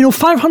time,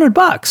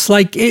 $500.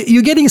 Like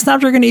you're getting a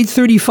Snapdragon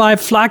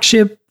 835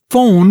 flagship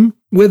phone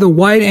with a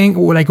wide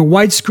angle, like a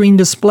widescreen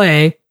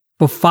display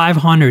for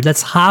 $500.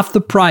 That's half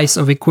the price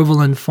of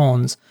equivalent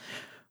phones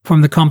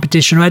from the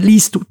competition, or at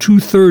least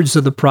 2/3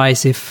 of the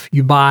price if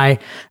you buy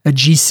a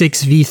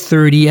G6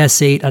 V30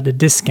 S8 at a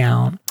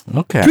discount.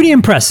 Okay. Pretty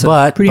impressive.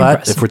 But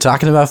if we're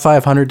talking about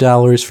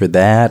 $500 for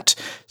that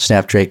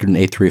Snapdragon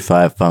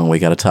 835 phone, we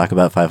got to talk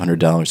about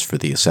 $500 for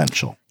the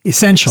Essential.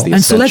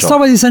 So let's talk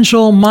about the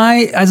Essential.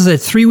 As I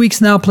said, 3 weeks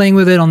now playing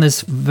with it on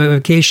this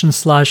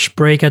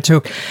vacation/break I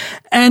took.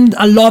 And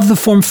I love the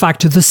form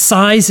factor. The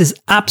size is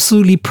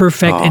absolutely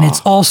perfect and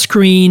it's all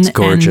screen. It's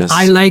gorgeous. And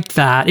I like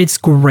that. It's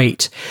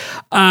great.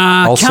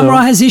 Also,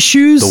 camera has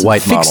issues.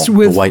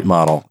 The white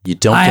model. You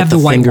don't get the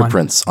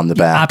fingerprints on the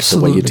back the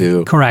way you do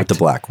with the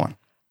black one.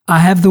 I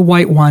have the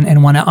white one,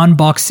 and when I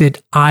unboxed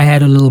it, I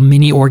had a little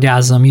mini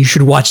orgasm. You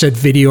should watch that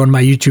video on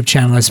my YouTube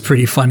channel. It's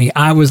pretty funny.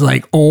 I was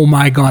like, oh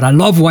my God, I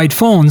love white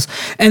phones.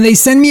 And they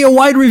send me a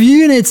white review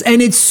unit,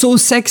 and it's so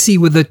sexy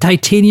with the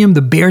titanium,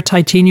 the bare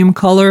titanium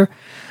color.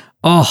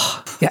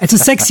 Oh, yeah, it's a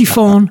sexy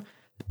phone,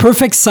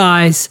 perfect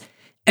size.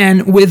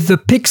 And with the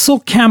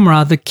Pixel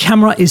camera, the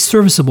camera is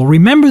serviceable.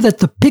 Remember that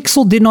the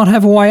Pixel did not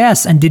have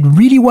OIS and did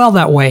really well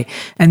that way.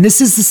 And this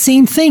is the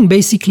same thing,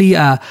 basically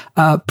a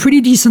pretty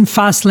decent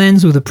fast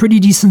lens with a pretty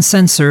decent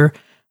sensor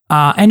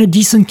and a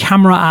decent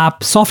camera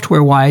app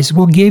software-wise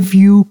will give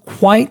you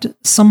quite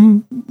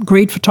some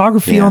great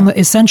photography on the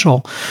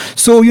Essential.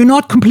 So you're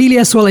not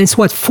completely SOL. It's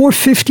what,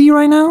 $450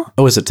 right now?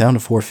 Oh, is it down to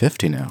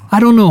 $450 now?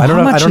 I don't know. I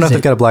don't know if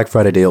they've got a Black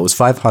Friday deal. It was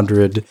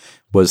 $500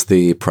 was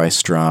the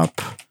price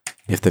drop.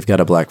 If they've got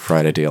a Black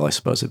Friday deal, I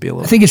suppose it'd be a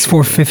little. I think it's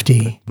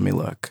 $450. Let me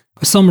look.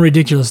 Some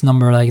ridiculous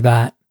number like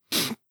that.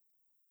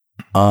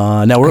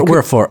 No, we're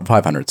at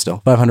 500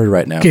 still. 500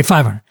 right now. Okay,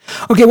 500.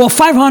 Okay, well,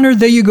 500.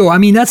 There you go. I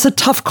mean, that's a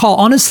tough call,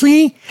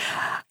 honestly.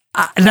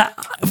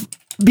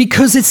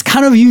 Because it's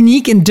kind of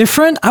unique and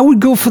different, I would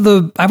go for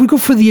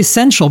the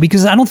Essential,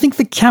 because I don't think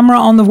the camera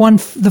on the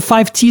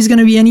 5T is going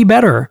to be any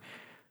better.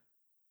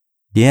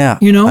 Yeah,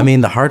 I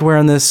mean, the hardware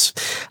on this.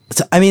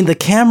 I mean, the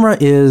camera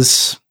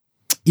is.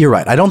 You're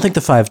right. I don't think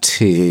the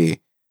 5T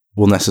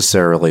will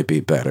necessarily be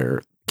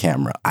better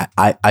camera.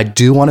 I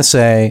do want to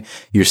say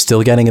you're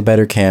still getting a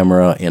better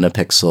camera in a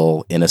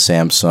Pixel, in a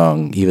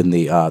Samsung, even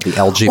the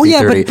LG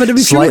V30. But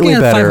if you're looking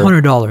at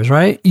 $500,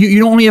 right? You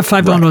don't only have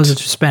 $500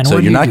 to spend. So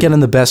you're not getting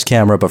the best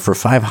camera, but for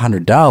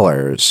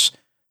 $500,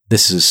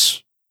 this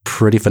is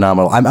pretty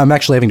phenomenal. I'm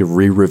actually having to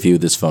re-review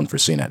this phone for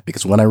CNET,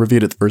 because when I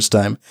reviewed it the first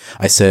time,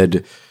 I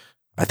said,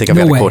 I think I've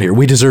got a quote here,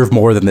 we deserve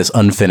more than this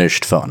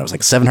unfinished phone. I was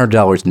like,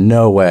 $700,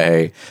 no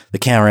way. The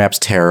camera app's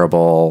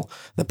terrible.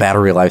 The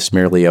battery life's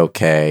merely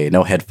okay.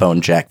 No headphone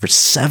jack. For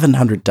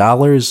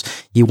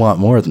 $700, you want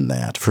more than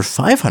that. For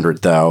 $500,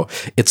 though,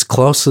 its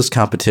closest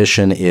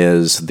competition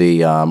is the,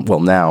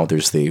 now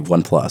there's the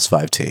OnePlus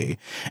 5T.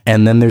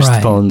 And then there's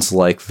phones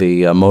like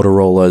the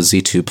Motorola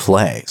Z2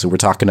 Play. So we're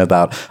talking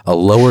about a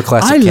lower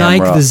class of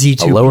camera, like the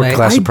Z2 a lower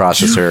class of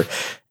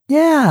processor.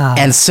 Yeah.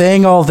 And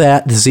saying all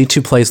that, the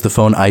Z2 Play is the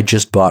phone I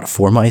just bought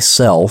for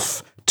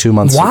myself 2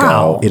 months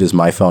ago. It is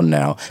my phone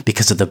now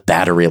because of the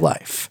battery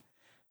life.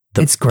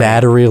 The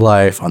battery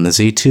life on the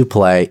Z2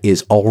 Play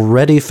is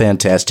already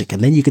fantastic.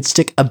 And then you could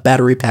stick a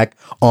battery pack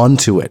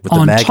onto it with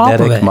the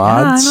magnetic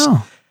mods. Yeah, I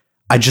know.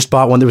 I just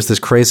bought one. There was this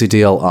crazy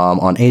deal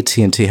on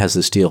AT&T has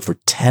this deal for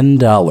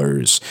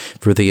 $10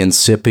 for the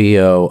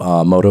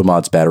Incipio Moto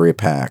Mods battery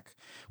pack,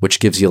 which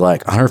gives you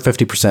like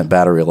 150%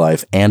 battery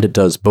life, and it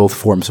does both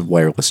forms of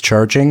wireless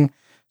charging.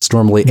 It's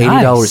normally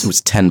 $80. It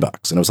was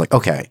 $10. And I was like,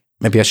 okay,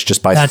 maybe I should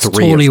just buy That's 3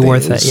 totally of these.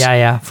 Worth it.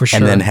 Yeah, for sure.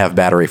 And then have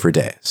battery for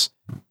days.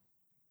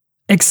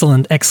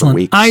 Excellent.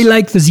 I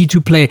like the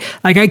Z2 Play.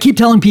 Like I keep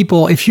telling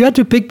people, if you had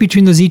to pick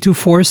between the Z2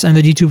 Force and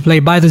the Z2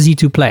 Play, buy the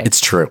Z2 Play. It's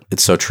true.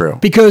 It's so true.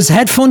 Because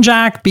headphone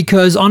jack,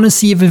 because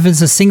honestly, if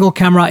it's a single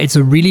camera, it's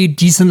a really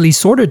decently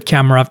sorted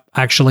camera,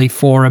 actually,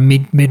 for a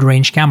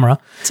mid-range camera.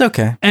 It's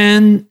okay.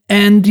 And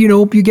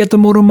you get the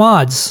Moto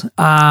Mods,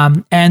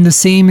 and the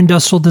same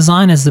industrial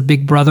design as the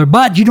Big Brother,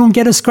 but you don't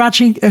get a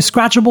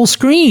scratchable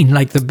screen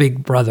like the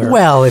Big Brother.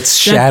 Well,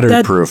 it's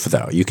shatterproof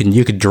though.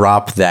 You could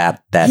drop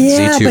that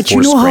Z2 Force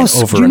screen over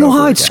and over. Do you know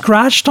how it's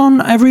scratched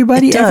on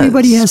everybody? It does,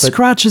 everybody has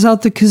scratches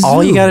out the kazoo.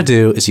 All you got to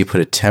do is you put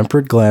a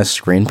tempered glass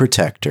screen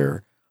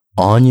protector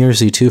on your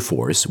Z2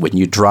 Force. When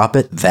you drop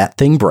it, that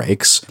thing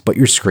breaks, but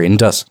your screen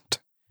doesn't,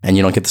 and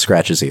you don't get the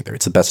scratches either.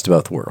 It's the best of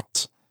both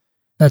worlds.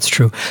 That's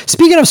true.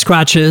 Speaking of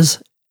scratches,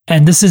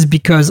 and this is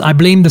because I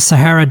blame the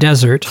Sahara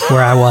Desert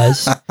where I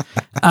was,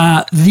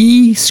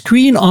 the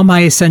screen on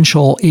my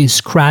Essential is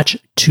scratched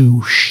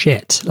to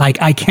shit.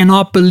 Like, I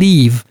cannot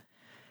believe.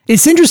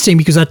 It's interesting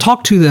because I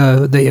talked to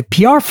the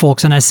PR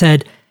folks and I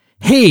said,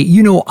 hey,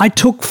 I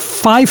took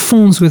 5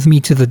 phones with me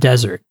to the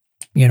desert.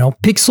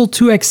 Pixel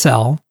 2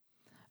 XL,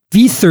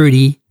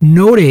 V30,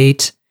 Note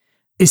 8,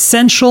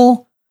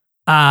 Essential,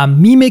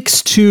 Mi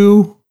Mix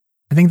 2.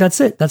 I think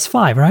that's it. That's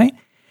 5, right?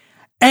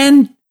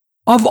 And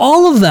of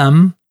all of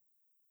them,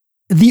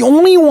 the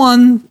only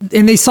one,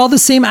 and they saw the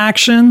same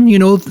action,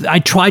 I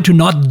tried to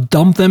not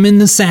dump them in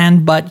the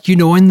sand, but,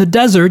 in the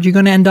desert, you're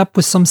going to end up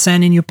with some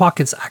sand in your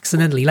pockets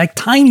accidentally, like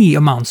tiny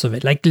amounts of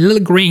it, like little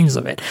grains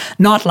of it,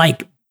 not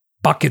like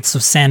buckets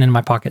of sand in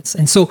my pockets.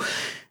 And so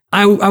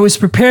I was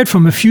prepared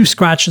from a few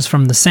scratches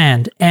from the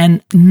sand,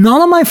 and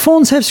none of my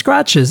phones have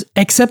scratches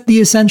except the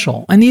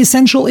Essential. And the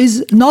Essential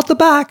is not the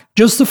back,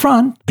 just the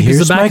front. Here's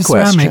the back is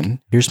ceramic.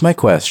 Here's my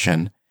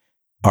question.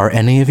 Are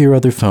any of your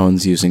other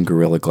phones using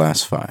Gorilla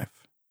Glass 5?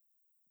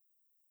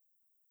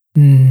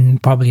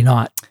 Probably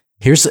not.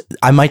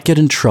 I might get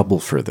in trouble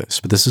for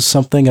this, but this is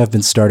something I've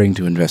been starting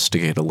to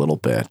investigate a little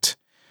bit.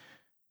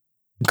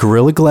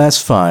 Gorilla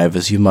Glass 5,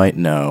 as you might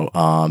know,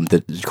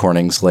 the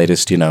Corning's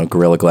latest,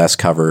 Gorilla Glass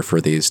cover for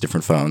these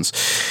different phones.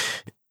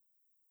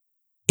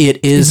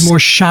 It is more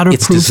shatterproof.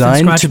 It's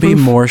designed to be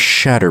more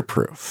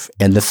shatterproof.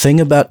 And the thing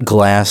about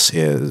glass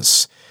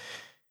is,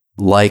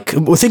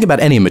 think about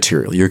any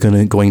material you're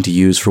going to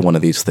use for one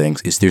of these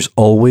things, is there's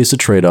always a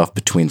trade-off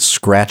between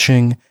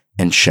scratching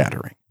and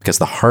shattering. Because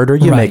the harder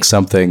you make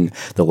something,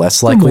 the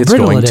less likely it's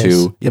going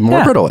to...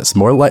 more brittle it is.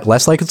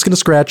 Less likely it's going to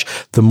scratch,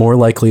 the more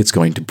likely it's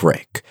going to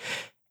break.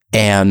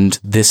 And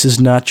this is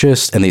not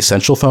just... And the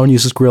Essential phone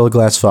uses Gorilla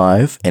Glass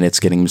 5, and it's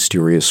getting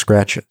mysterious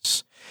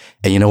scratches.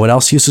 And you know what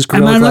else uses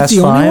Gorilla Glass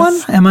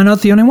 5? Am I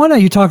not the only one? Are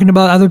you talking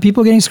about other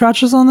people getting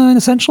scratches on the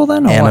Essential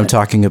then? And I'm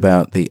talking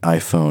about the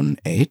iPhone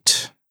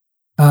 8.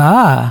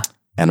 And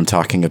I'm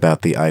talking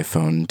about the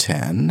iPhone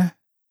 10.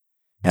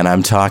 And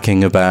I'm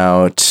talking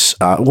about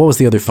what was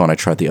the other phone I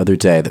tried the other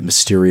day that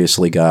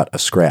mysteriously got a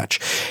scratch?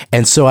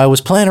 And so I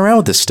was playing around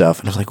with this stuff,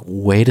 and I was like,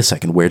 wait a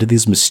second, where did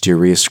these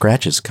mysterious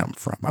scratches come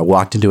from? I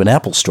walked into an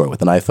Apple store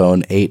with an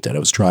iPhone 8 that I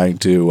was trying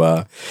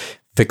to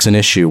fix an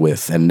issue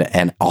with,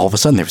 and all of a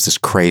sudden there was this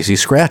crazy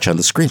scratch on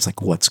the screen. It's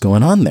like, what's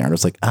going on there? And I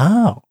was like,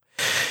 oh,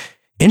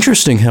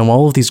 interesting how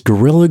all of these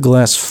Gorilla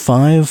Glass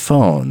 5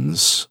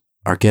 phones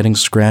are getting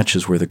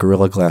scratches where the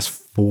Gorilla Glass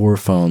 4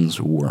 phones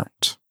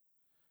weren't.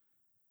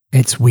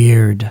 It's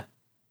weird.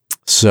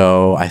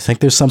 So I think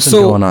there's something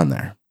going on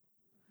there.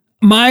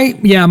 My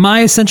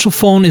Essential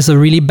phone is a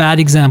really bad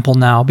example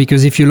now,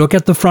 because if you look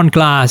at the front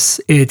glass,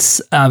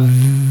 it's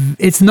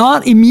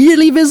not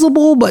immediately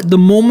visible, but the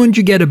moment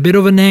you get a bit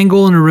of an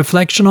angle and a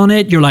reflection on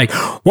it, you're like,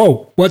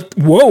 whoa,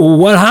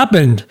 what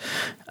happened?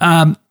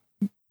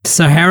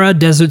 Sahara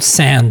Desert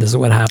sand is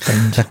what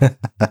happened.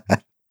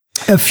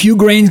 A few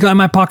grains got in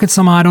my pocket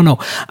somehow, I don't know.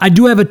 I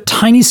do have a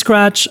tiny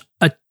scratch,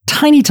 a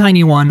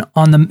tiny one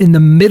in the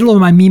middle of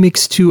my Mi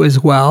Mix 2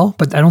 as well,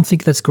 but I don't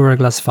think that's Gorilla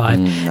Glass 5.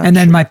 And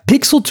then my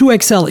Pixel 2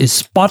 XL is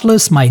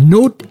spotless, my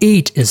Note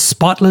 8 is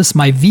spotless,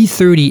 my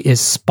V30 is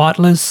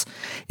spotless.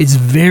 It's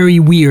very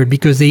weird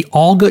because they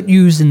all got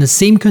used in the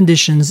same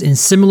conditions in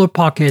similar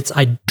pockets.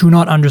 I do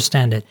not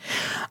understand it.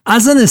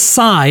 As an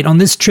aside, on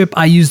this trip,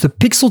 I used the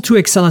Pixel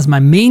 2 XL as my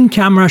main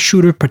camera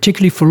shooter,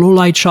 particularly for low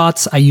light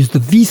shots. I used the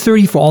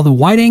V30 for all the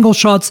wide angle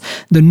shots,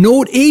 the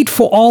Note 8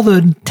 for all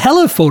the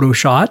telephoto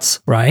shots,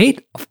 right?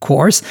 Of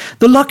course,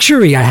 the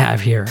luxury I have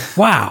here.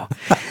 Wow.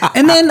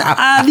 And then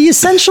the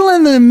Essential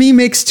and the Mi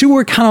Mix 2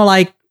 were kind of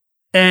like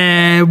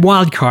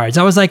wild cards.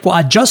 I was like, well,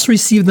 I just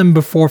received them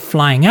before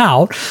flying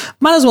out.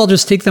 Might as well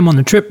just take them on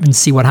the trip and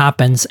see what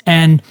happens.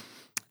 And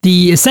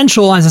the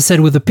Essential, as I said,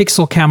 with the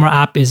Pixel camera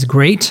app is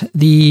great.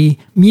 The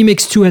Mi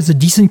Mix 2 has a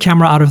decent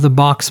camera out of the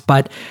box,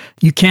 but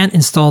you can't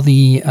install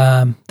the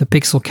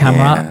Pixel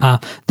camera. Yeah.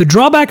 The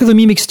drawback of the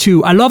Mi Mix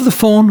 2, I love the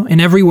phone in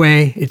every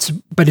way,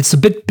 but it's a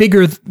bit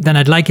bigger than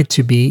I'd like it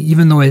to be,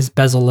 even though it's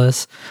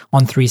bezel-less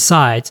on 3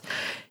 sides,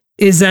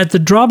 is that the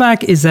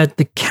drawback is that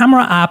the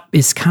camera app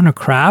is kind of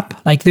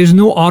crap. Like, there's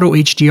no auto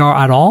HDR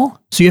at all,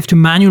 so you have to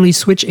manually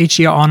switch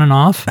HDR on and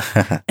off.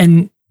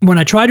 And when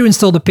I try to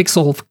install the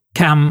Pixel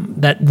cam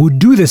that would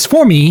do this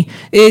for me,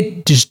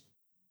 it just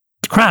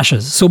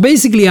crashes. So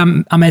basically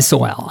I'm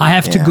SOL. I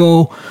have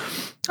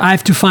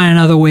to find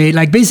another way.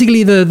 Like,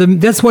 basically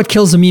that's what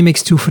kills the Mi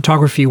Mix 2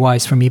 photography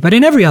wise for me. But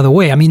in every other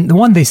way, I mean, the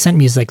one they sent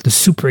me is like the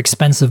super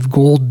expensive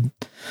gold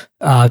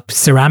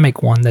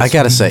ceramic one. That's I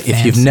gotta say, fancy.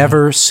 If you've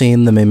never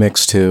seen the Mi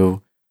Mix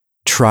 2,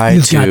 try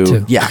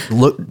to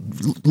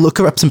look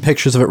up some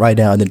pictures of it right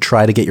now and then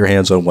try to get your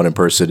hands on one in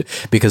person,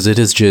 because it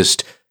is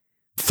just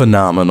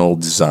phenomenal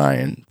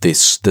design. The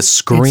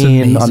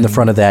screen on the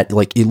front of that,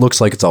 like, it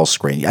looks like it's all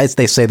screen.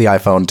 They say the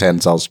iPhone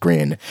 10's all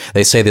screen.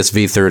 They say this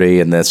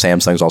V30 and the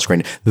Samsung's all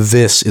screen.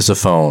 This is a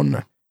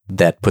phone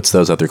that puts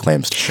those other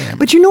claims to shame.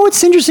 But you know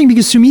what's interesting?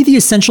 Because to me, the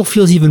Essential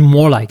feels even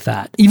more like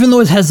that. Even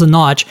though it has a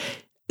notch,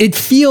 it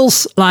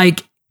feels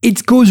like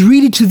it goes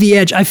really to the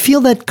edge. I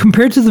feel that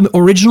compared to the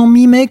original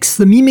Mi Mix,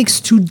 the Mi Mix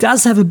 2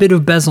 does have a bit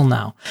of bezel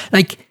now.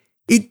 Like,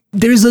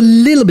 there's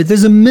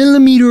a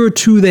millimeter or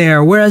two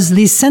there, whereas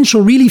the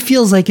Essential really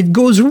feels like it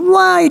goes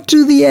right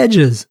to the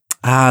edges.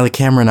 The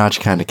camera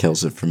notch kind of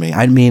kills it for me.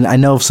 I mean, I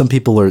know some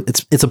people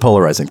it's a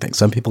polarizing thing.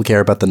 Some people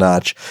care about the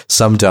notch,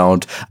 some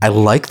don't. I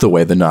like the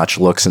way the notch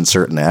looks in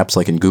certain apps,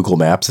 like in Google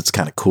Maps. It's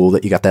kind of cool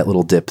that you got that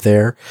little dip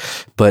there.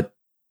 But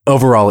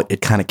overall,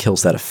 it kind of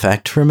kills that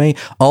effect for me.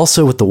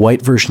 Also, with the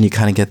white version, you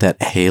kind of get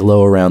that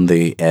halo around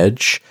the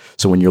edge.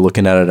 So when you're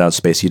looking at it out of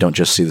space, you don't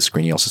just see the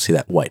screen, you also see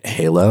that white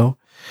halo.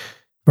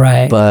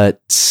 Right.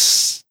 But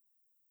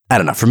I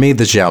don't know. For me,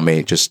 the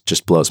Xiaomi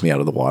just blows me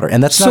out of the water.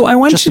 And that's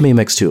not just the Mi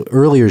Mix 2.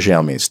 Earlier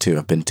Xiaomis, too,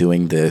 have been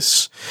doing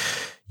this.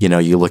 You know,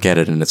 you look at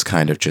it and it's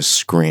kind of just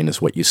screen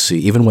is what you see.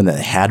 Even when it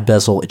had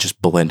bezel, it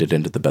just blended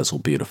into the bezel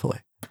beautifully.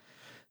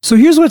 So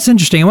here's what's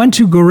interesting. I went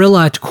to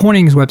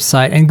Corning's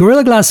website, and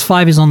Gorilla Glass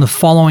 5 is on the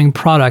following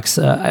products.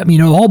 A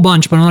whole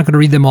bunch, but I'm not going to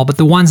read them all, but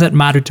the ones that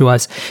matter to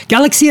us.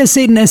 Galaxy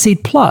S8 and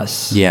S8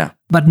 Plus. Yeah.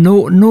 But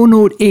no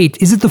Note 8.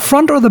 Is it the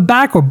front or the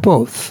back or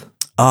both?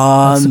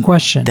 That's the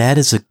question. That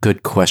is a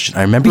good question.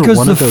 I remember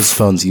one of those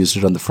phones used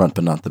it on the front,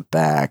 but not the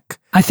back.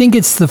 I think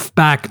it's the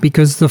back,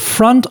 because the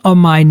front of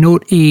my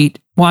Note 8,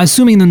 well,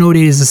 assuming the Note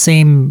 8 is the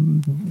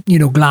same,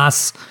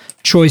 glass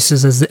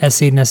choices as the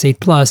S8 and S8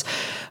 Plus,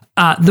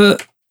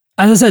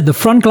 as I said, the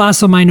front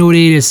glass of my Note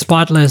 8 is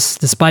spotless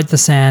despite the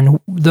sand.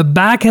 The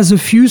back has a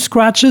few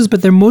scratches,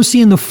 but they're mostly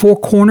in the 4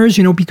 corners,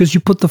 because you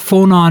put the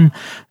phone on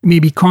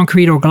maybe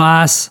concrete or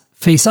glass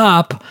face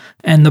up,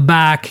 and the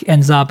back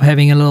ends up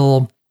having a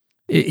little,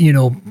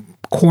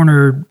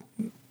 corner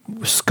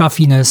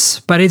scuffiness,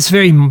 but it's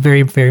very,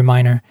 very, very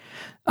minor.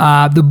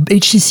 The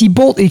HTC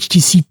Bolt,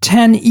 HTC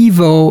 10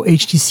 Evo,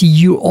 HTC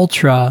U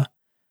Ultra,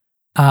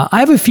 I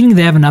have a feeling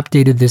they haven't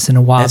updated this in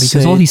a while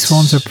because all these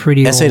phones are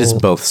pretty S8 old. is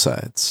both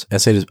sides.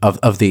 S8 is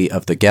of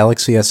the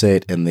Galaxy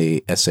S8 and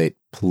the S8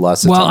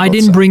 Plus. Well, I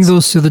didn't bring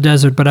those to the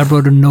desert, but I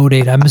brought a Note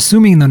 8. I'm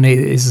assuming the Note 8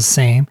 is the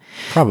same.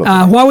 Probably.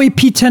 Huawei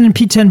P10 and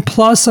P10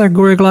 Plus are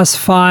Gorilla Glass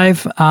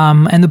 5,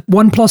 and the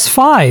OnePlus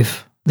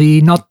 5,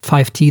 not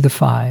 5T, the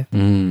 5.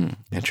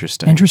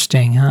 Interesting.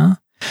 Interesting, huh?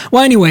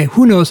 Well, anyway,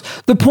 who knows?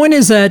 The point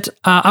is that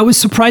I was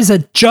surprised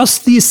that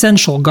just the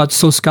Essential got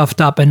so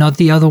scuffed up and not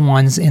the other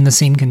ones in the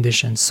same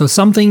conditions. So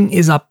something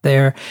is up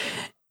there.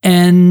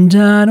 And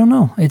I don't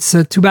know. It's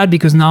too bad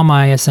because now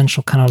my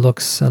Essential kind of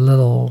looks a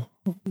little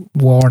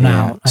worn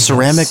out.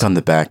 Ceramic on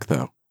the back,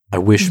 though. I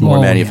wish more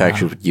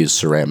manufacturers would use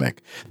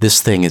ceramic.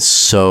 This thing is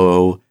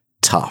so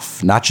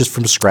tough, not just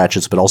from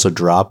scratches, but also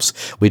drops.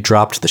 We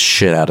dropped the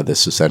shit out of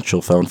this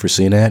Essential phone for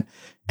CNET,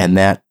 and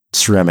that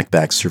ceramic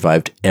back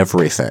survived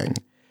everything.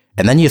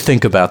 And then you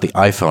think about the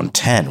iPhone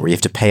 10, where you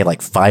have to pay like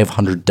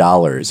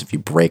 $500 if you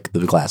break the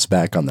glass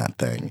back on that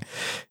thing.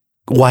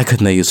 Why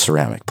couldn't they use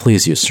ceramic?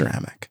 Please use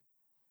ceramic.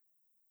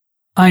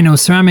 I know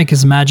ceramic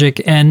is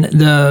magic, and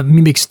the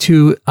Mi Mix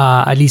 2,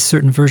 at least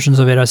certain versions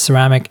of it are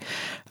ceramic.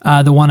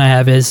 The one I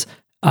have is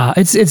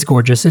it's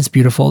gorgeous. It's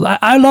beautiful.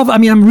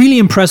 I'm really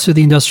impressed with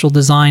the industrial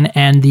design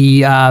and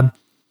the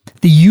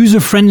user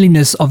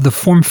friendliness of the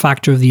form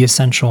factor of the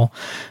Essential.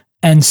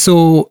 And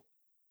so,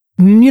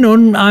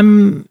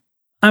 I'm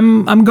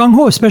gung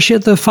ho, especially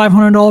at the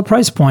 $500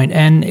 price point,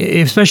 and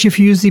especially if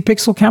you use the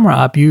Pixel camera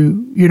app,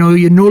 you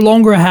no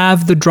longer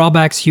have the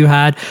drawbacks you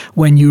had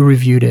when you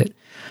reviewed it.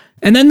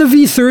 And then the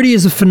V30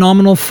 is a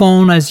phenomenal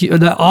phone.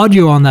 The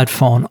audio on that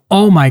phone,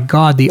 oh my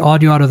god, the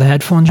audio out of the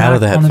headphone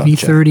jack on the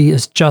V30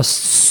 is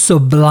just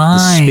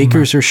sublime. The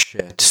speakers are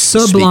shit.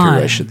 Sublime,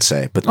 speaker, I should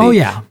say. But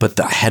but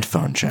the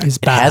headphone jack is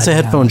bad. It has a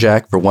headphone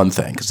jack for one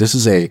thing, because this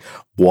is a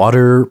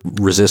water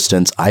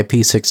resistance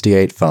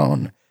IP68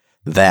 phone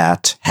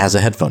that has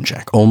a headphone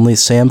jack. Only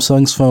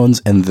Samsung's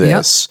phones and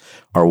this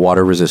are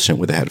water resistant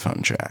with a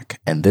headphone jack,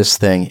 and this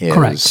thing is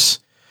correct.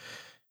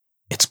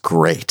 It's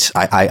great.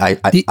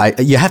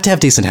 You have to have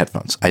decent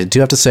headphones. I do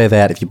have to say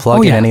that if you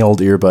plug in any old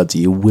earbuds,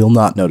 you will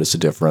not notice a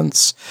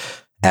difference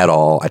at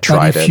all. I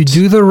tried it. If you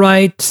do the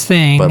right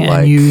thing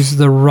and use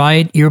the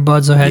right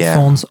earbuds or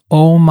headphones,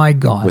 oh my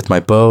god! With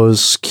my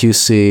Bose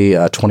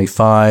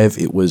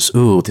QC25, it was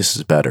this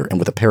is better. And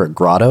with a pair of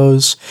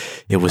Grottos,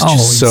 it was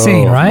just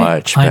insane, so right?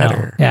 much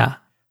better.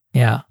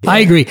 Yeah, I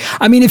agree.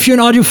 I mean, if you're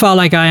an audiophile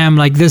like I am,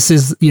 like this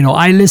is,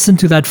 I listened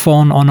to that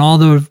phone on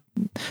on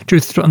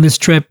this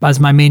trip as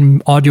my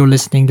main audio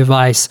listening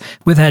device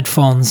with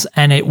headphones,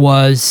 and it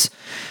was,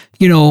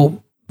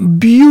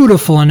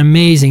 beautiful and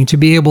amazing to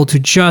be able to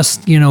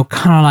just, kind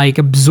of like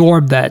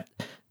absorb that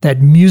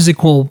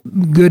musical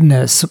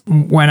goodness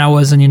when I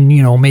was in,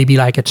 maybe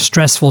like a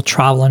stressful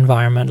travel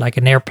environment, like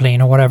an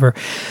airplane or whatever.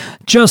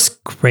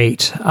 Just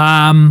great.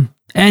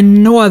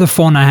 And no other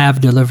phone I have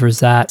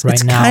delivers that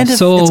right now.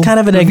 It's kind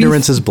of an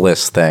ignorance is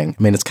bliss thing.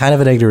 I mean, it's kind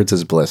of an ignorance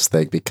is bliss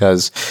thing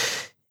because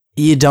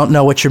you don't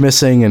know what you're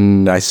missing,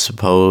 and I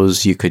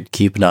suppose you could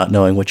keep not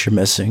knowing what you're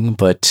missing,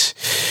 but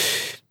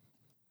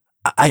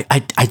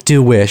I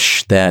do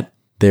wish that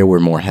there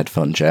were more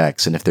headphone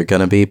jacks, and if they're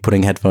going to be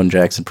putting headphone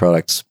jacks in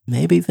products,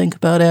 maybe think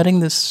about adding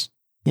this,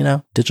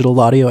 digital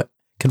audio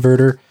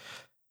converter,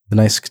 the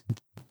nice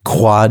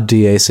quad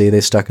DAC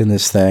they stuck in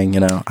this thing,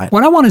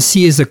 What I want to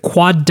see is a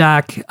quad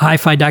DAC,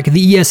 hi-fi DAC,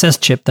 the ESS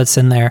chip that's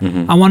in there.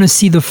 Mm-hmm. I want to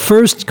see the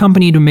first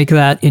company to make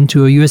that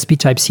into a USB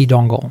Type-C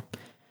dongle.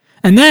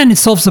 And then it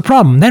solves the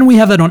problem. Then we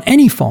have that on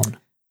any phone.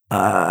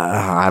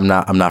 I'm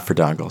not for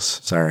dongles.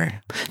 Sorry.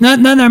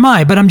 Neither am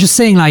I, but I'm just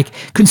saying, like,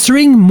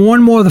 considering more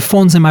and more of the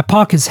phones in my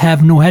pockets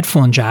have no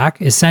headphone jack,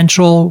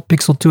 Essential,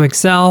 Pixel 2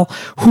 XL,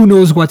 who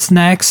knows what's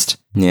next?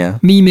 Yeah.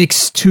 Mi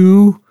Mix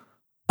 2,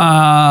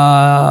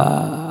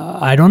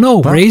 I don't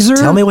know, Razer?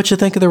 Tell me what you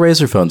think of the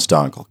Razer phone's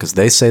dongle, because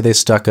they say they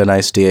stuck a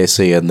nice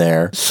DAC in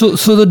there. So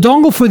the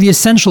dongle for the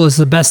Essential is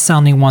the best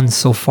sounding one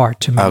so far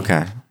to me.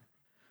 Okay.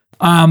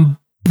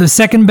 The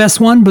second best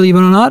one, believe it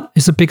or not,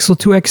 is the Pixel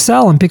 2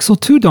 XL and Pixel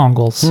 2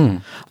 dongles.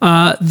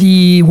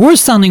 The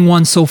worst sounding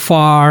one so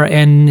far,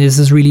 and this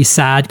is really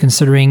sad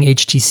considering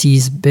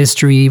HTC's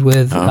history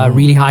with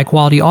really high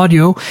quality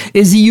audio,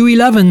 is the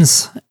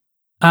U11s.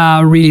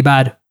 Really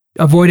bad.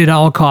 Avoid it at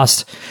all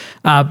costs.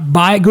 Go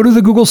to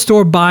the Google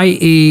store, buy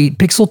a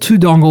Pixel 2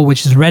 dongle,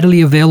 which is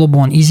readily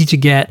available and easy to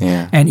get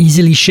and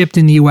easily shipped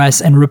in the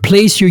US, and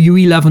replace your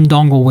U11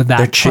 dongle with that.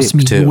 They're cheap. Trust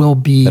me, too. you will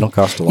be. They don't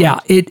cost a lot. Yeah,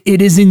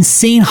 it is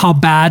insane how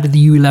bad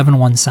the U11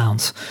 one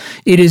sounds.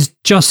 It is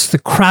just the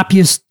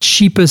crappiest,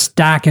 cheapest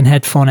DAC and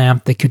headphone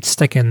amp they could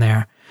stick in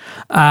there.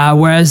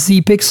 Whereas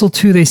the Pixel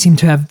 2, they seem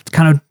to have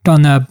kind of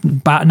done a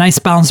nice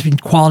balance between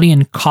quality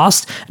and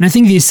cost. And I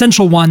think the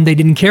Essential one, they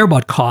didn't care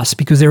about cost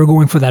because they were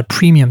going for that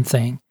premium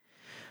thing.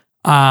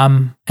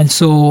 And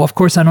so, of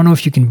course, I don't know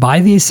if you can buy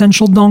the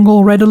Essential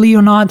dongle readily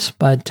or not,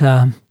 but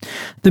the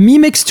Mi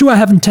Mix 2, I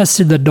haven't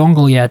tested the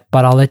dongle yet,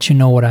 but I'll let you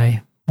know what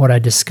I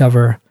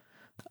discover.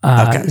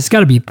 Okay. It's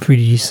got to be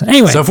pretty decent.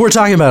 Anyway. So if we're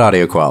talking about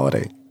audio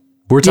quality,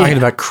 We're talking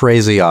about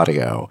crazy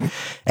audio.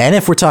 And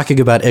if we're talking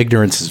about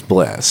ignorance is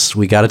bliss,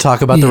 we got to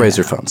talk about the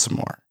Razer phone some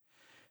more.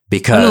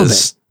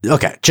 Because,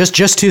 okay,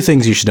 just two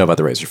things you should know about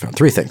the Razer phone.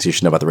 Three things you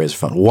should know about the Razer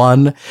phone.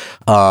 One,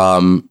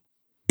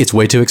 it's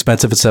way too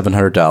expensive at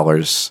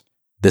 $700.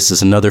 This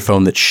is another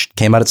phone that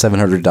came out at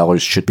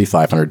 $700, should be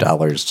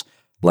 $500.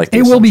 Like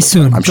it will be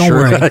soon. I'm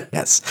sure. Worry.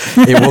 Yes,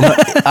 it will.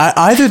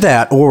 Either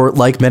that, or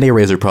like many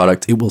Razer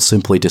products, it will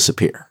simply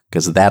disappear,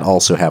 because that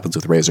also happens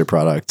with Razer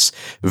products.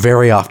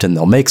 Very often,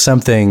 they'll make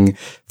something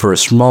for a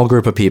small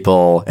group of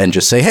people and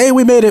just say, "Hey,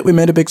 we made it. We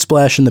made a big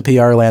splash in the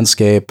PR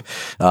landscape.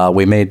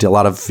 We made a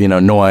lot of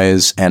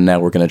noise, and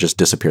now we're going to just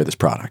disappear this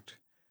product."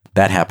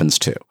 That happens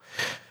too.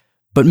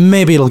 But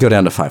maybe it'll go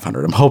down to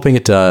 $500. I'm hoping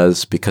it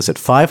does, because at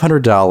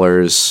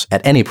 $500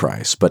 at any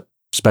price, but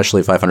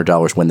especially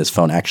 $500 when this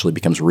phone actually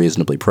becomes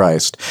reasonably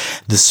priced,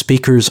 the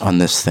speakers on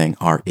this thing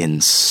are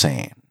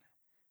insane.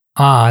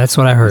 Ah, that's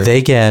what I heard.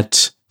 They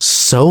get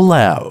so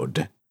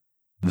loud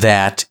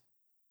that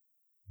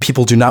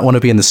people do not want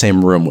to be in the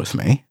same room with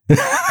me.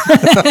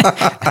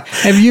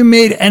 Have you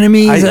made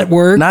enemies at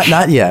work?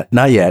 Not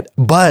yet.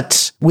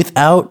 But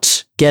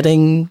without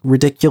getting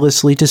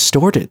ridiculously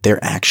distorted,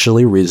 they're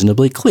actually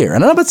reasonably clear.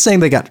 And I'm not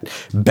saying they got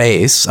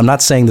bass. I'm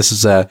not saying this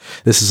is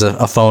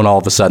a phone all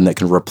of a sudden that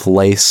can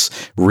replace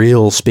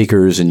real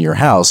speakers in your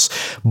house.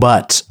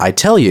 But I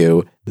tell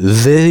you,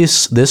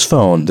 this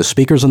phone, the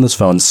speakers on this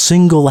phone,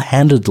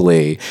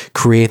 single-handedly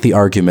create the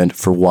argument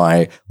for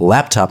why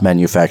laptop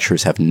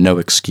manufacturers have no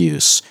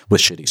excuse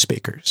with shitty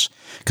speakers.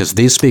 Because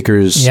these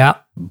speakers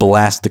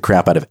blast the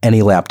crap out of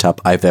any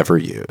laptop I've ever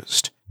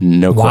used.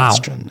 No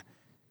question.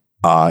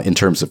 In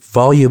terms of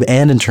volume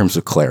and in terms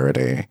of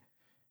clarity.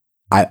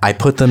 I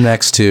put them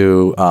next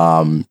to,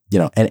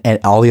 and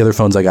all the other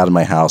phones I got in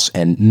my house.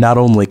 And not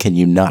only can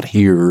you not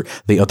hear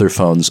the other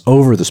phones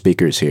over the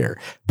speakers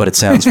here, but it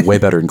sounds way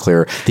better and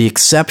clearer. The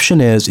exception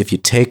is if you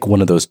take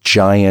one of those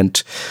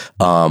giant,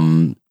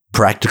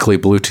 practically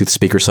Bluetooth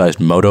speaker-sized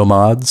Moto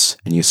mods,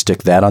 and you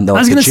stick that on the. I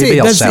was going to say,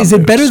 is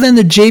it better than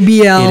the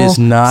JBL? It is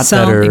not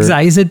better.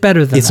 Exactly. Is it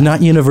better than? It's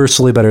not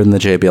universally better than the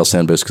JBL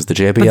Sound Boost, because the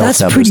JBL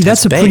Sound Boost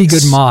that's a pretty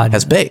good mod.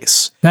 Has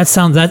bass.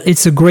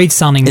 It's a great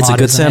sounding mod. It's a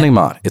good sounding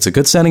mod. It's a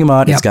good sounding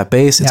mod. Yep. It's got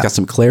bass. It's got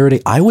some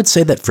clarity. I would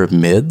say that for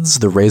mids,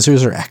 the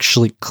Razers are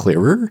actually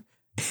clearer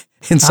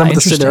in some of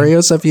the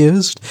scenarios I've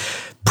used,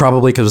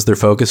 probably because they're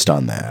focused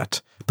on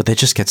that. But they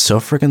just get so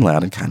freaking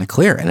loud and kind of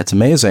clear. And it's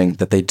amazing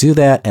that they do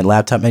that, and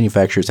laptop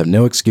manufacturers have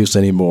no excuse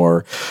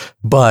anymore.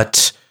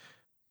 But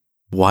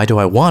why do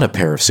I want a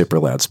pair of super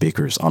loud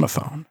speakers on a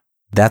phone?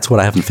 That's what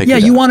I haven't figured out.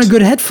 Yeah, you want a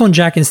good headphone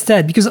jack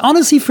instead. Because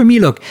honestly, for me,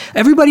 look,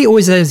 everybody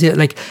always says,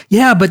 like,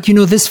 yeah, but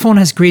this phone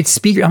has great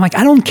speaker. I'm like,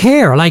 I don't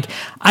care. Like,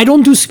 I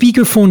don't do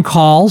speakerphone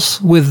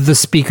calls with the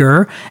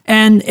speaker.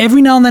 And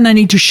every now and then I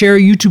need to share a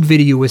YouTube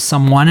video with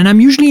someone. And I'm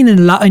usually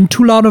in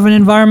too loud of an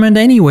environment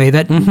anyway,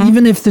 that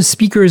even if the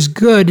speaker is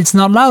good, it's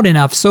not loud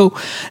enough. So,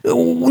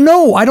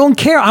 no, I don't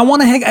care. I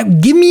want to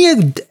give me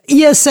a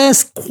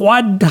ESS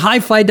quad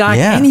hi-fi DAC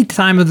any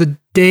time of the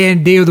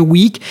day of the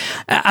week.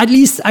 At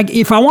least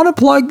if I want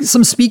to plug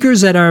some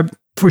speakers that are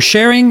for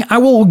sharing, I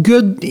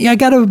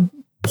got a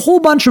whole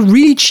bunch of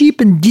really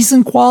cheap and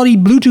decent quality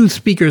Bluetooth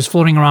speakers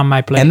floating around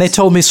my place. And they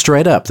told me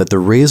straight up that the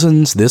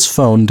reasons this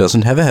phone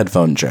doesn't have a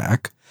headphone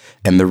jack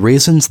and the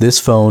reasons this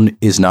phone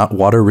is not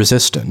water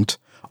resistant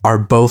are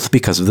both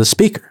because of the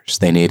speakers.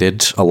 They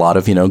needed a lot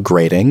of,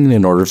 grating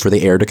in order for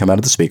the air to come out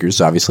of the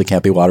speakers. Obviously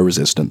can't be water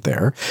resistant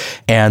there.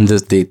 And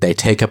they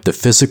take up the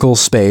physical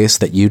space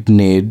that you'd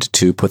need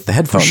to put the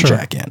headphone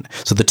jack in.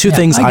 So the two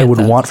things I would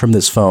want from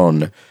this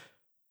phone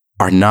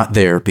are not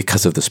there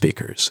because of the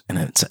speakers. And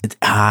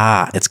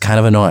it's kind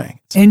of annoying.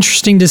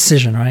 Interesting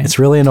decision, right? It's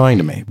really annoying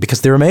to me because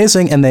they're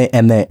amazing and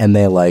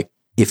they like,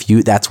 if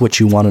that's what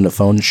you want in a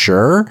phone,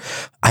 sure.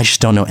 I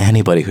just don't know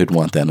anybody who'd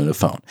want that in a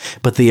phone.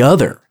 But the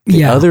other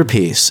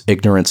piece,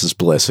 ignorance is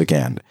bliss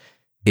again,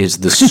 is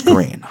the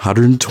screen.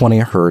 120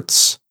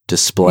 hertz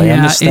display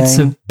on this thing. It's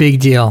a big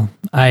deal.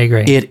 I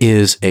agree. It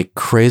is a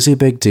crazy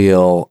big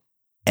deal.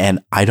 And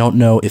I don't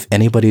know if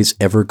anybody's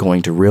ever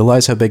going to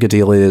realize how big a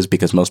deal it is,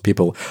 because most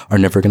people are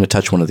never going to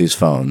touch one of these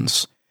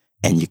phones.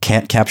 And you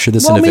can't capture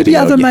this in a video. Maybe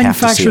other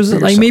manufacturers,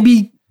 like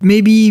maybe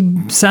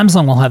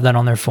Samsung will have that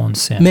on their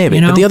phones soon.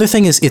 Maybe. But the other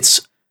thing is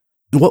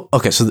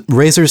so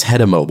Razer's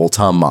head of mobile,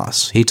 Tom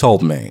Moss, he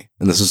told me,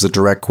 and this is a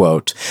direct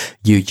quote,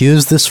 you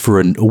use this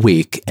for a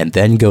week and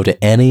then go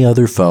to any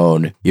other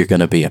phone, you're going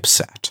to be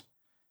upset.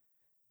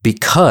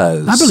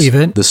 Because I believe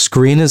it. The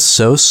screen is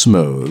so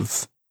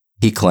smooth,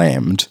 he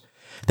claimed,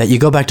 that you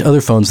go back to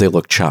other phones, they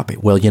look choppy.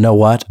 Well, you know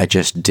what? I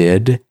just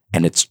did,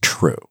 and it's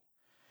true.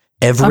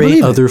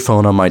 Every other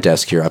phone on my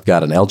desk here, I've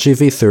got an LG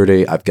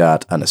V30, I've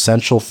got an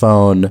Essential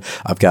phone,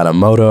 I've got a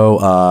Moto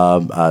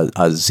a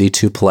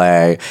Z2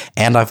 Play,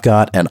 and I've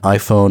got an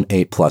iPhone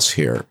 8 Plus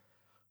here.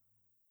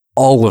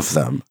 All of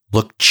them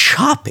look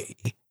choppy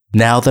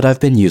now that I've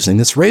been using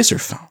this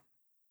Razer phone.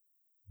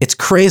 It's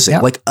crazy.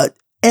 Yep. Like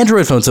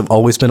Android phones have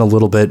always been a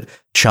little bit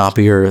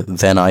choppier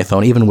than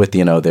iPhone, even with,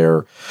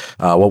 their,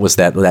 what was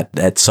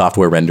that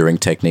software rendering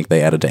technique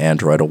they added to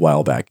Android a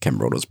while back? I can't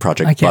remember what it was,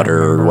 Project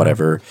Butter or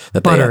whatever.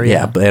 Butter, they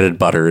added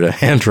Butter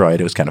to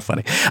Android. It was kind of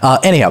funny.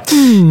 Anyhow.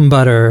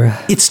 Butter.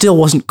 It still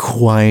wasn't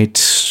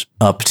quite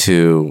up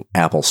to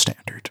Apple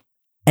standard.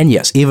 And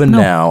yes, even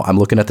now, I'm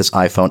looking at this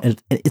iPhone,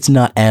 and it's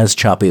not as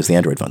choppy as the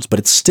Android phones, but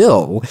it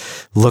still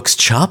looks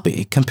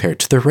choppy compared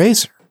to the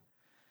Razer.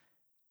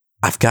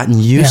 I've gotten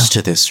used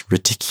to this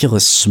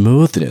ridiculous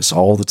smoothness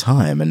all the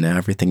time, and now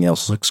everything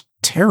else looks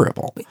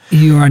terrible.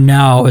 You are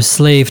now a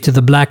slave to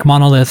the black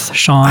monolith,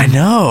 Sean. I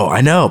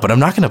know, but I'm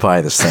not going to buy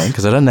this thing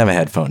because I don't have a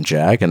headphone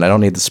jack, and I don't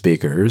need the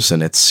speakers,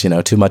 and it's,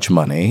 too much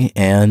money.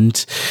 And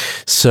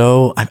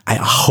so I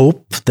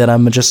hope that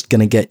I'm just going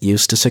to get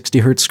used to 60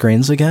 hertz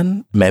screens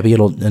again. Maybe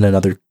in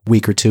another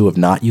week or two of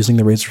not using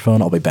the Razer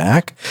phone, I'll be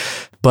back.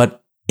 But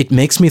it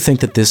makes me think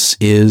that this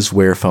is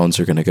where phones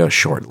are going to go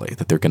shortly,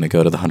 that they're going to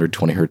go to the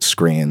 120 hertz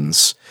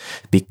screens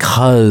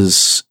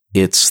because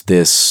it's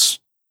this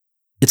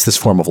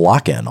form of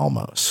lock-in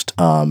almost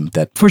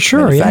that for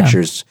sure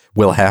manufacturers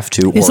will have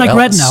to. It's like else.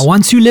 Retina.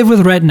 Once you live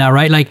with Retina,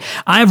 right? Like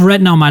I have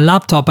Retina on my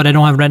laptop, but I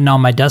don't have Retina on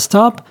my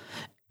desktop.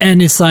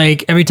 And it's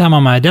like every time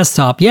on my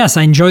desktop, yes,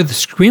 I enjoy the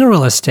screen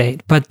real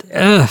estate, but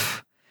right?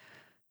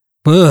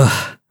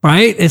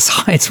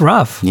 It's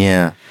rough.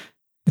 Yeah.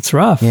 It's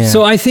rough. Yeah.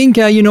 So I think,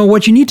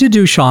 what you need to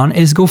do, Sean,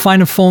 is go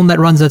find a phone that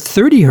runs at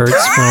 30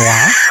 hertz for a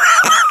while.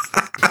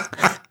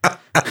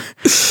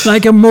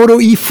 Like a Moto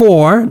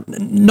E4.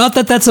 Not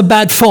that that's a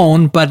bad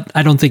phone, but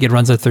I don't think it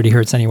runs at 30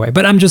 hertz anyway.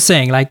 But I'm just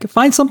saying, like,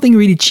 find something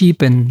really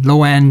cheap and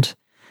low end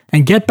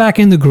and get back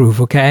in the groove,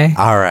 okay?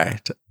 All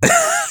right.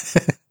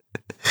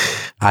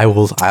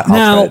 I'll try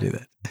to do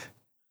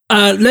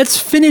that. Let's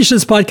finish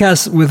this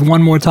podcast with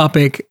one more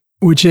topic,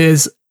 which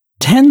is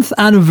 10th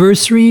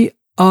anniversary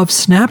of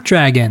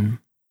Snapdragon.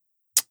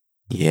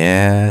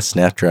 Yeah,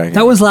 Snapdragon.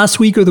 That was last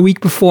week or the week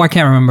before, I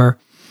can't remember.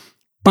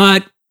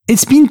 But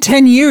it's been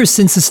 10 years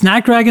since the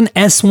Snapdragon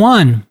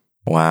S1.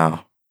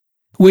 Wow.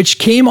 Which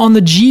came on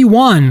the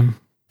G1.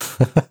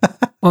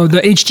 Or the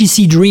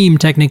HTC Dream,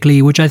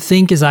 technically, which I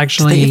think is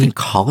actually... Did they even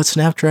call it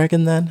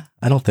Snapdragon then?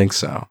 I don't think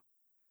so.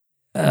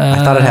 I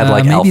thought it had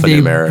like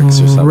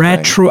alphanumerics or something.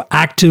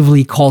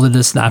 Retroactively called it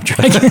a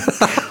Snapdragon.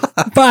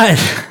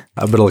 But...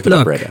 I'm going to look it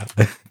up right now.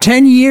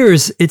 10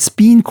 years, it's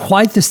been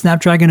quite the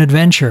Snapdragon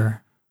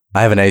adventure.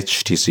 I have an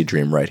HTC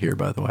Dream right here,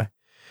 by the way.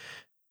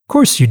 Of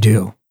course you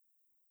do.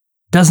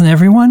 Doesn't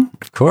everyone?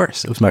 Of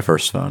course. It was my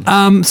first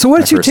phone. So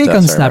what's your take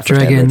on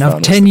Snapdragon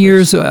of 10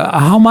 years?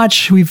 How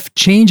much we've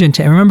changed in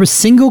 10? Remember,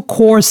 single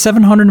core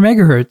 700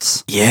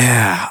 megahertz.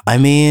 Yeah. I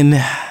mean,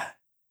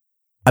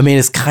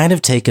 it's kind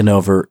of taken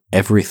over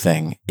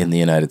everything in the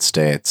United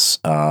States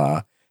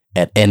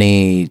at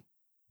any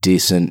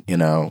decent,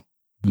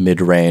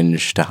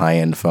 mid-range to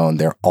high-end phone.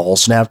 They're all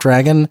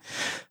Snapdragon,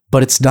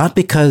 but it's not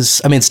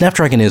because,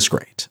 Snapdragon is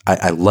great.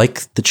 I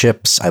like the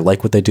chips. I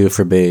like what they do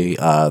for me.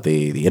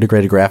 The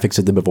integrated graphics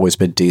in them have always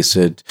been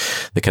decent.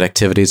 The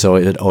connectivity's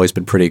always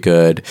been pretty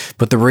good.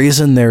 But the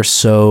reason they're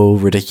so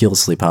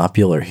ridiculously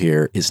popular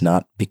here is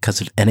not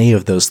because of any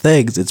of those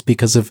things. It's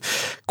because of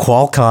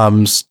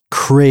Qualcomm's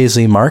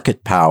crazy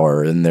market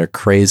power and their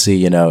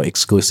crazy,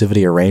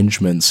 exclusivity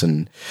arrangements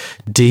and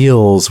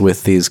deals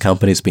with these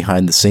companies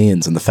behind the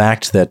scenes. And the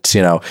fact that,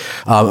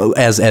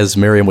 as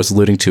Miriam was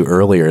alluding to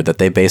earlier, that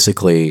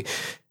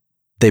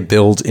they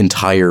build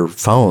entire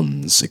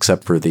phones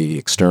except for the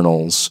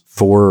externals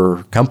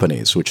for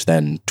companies, which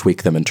then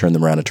tweak them and turn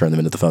them around and turn them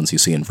into the phones you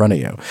see in front of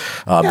you.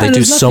 They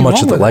do so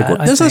much of the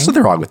legwork. There's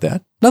nothing wrong with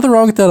that. Nothing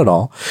wrong with that at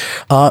all.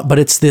 But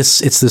it's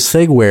this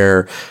thing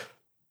where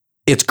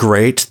it's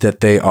great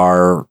that they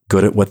are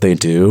good at what they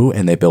do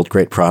and they build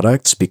great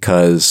products,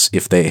 because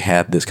if they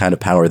had this kind of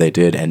power they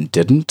did and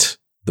didn't,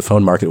 the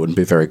phone market wouldn't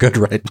be very good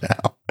right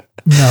now.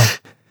 No.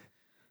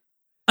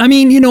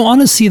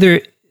 Honestly,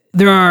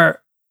 there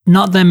are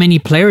not that many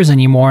players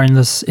anymore in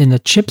the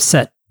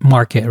chipset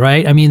market,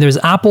 right? There's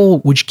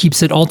Apple, which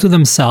keeps it all to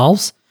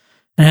themselves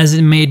and has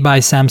it made by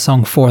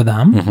Samsung for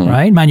them,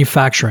 right?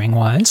 Manufacturing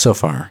wise. So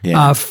far,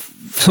 yeah.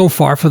 So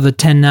far for the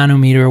 10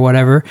 nanometer or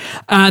whatever.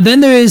 Then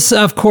there is,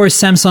 of course,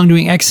 Samsung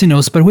doing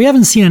Exynos, but we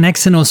haven't seen an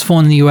Exynos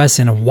phone in the US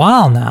in a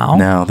while now.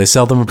 No, they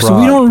sell them abroad. So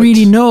we don't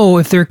really know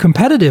if they're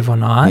competitive or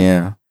not.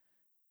 Yeah.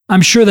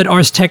 I'm sure that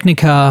Ars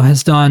Technica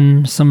has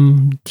done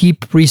some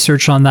deep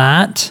research on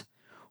that.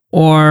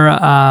 Or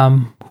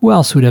who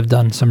else would have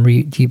done some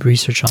deep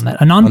research on that?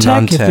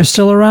 Anandtech, if they're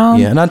still around?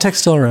 Yeah, Anandtech's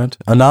still around.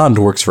 Anand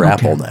works for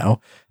Apple now.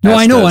 No,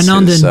 I know.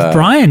 Anand and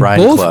Brian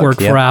both Clark. work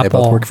for Apple.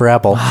 They both work for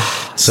Apple.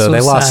 So they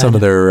lost some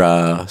of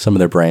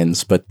their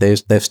brains, but they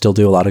still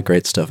do a lot of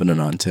great stuff in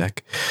Anandtech.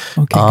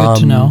 Okay, good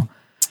to know.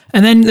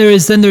 And then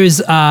there's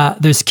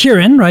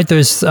Kirin, right?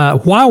 There's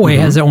Huawei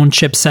has their own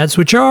chipsets,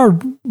 which are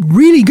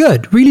really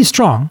good, really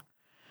strong.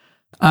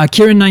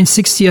 Kirin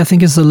 960, I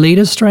think, is the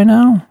latest right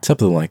now.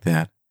 Something like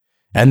that.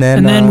 And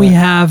then we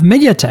have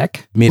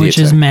MediaTek, which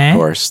is meh. Of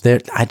course.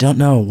 I don't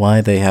know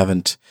why they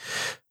haven't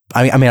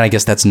I mean, I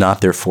guess that's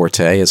not their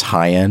forte, is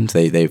high end.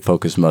 They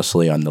focus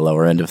mostly on the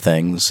lower end of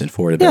things and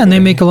affordability. Yeah, and they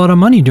make a lot of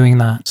money doing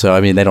that. So,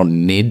 I mean, they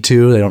don't need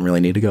to. They don't really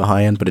need to go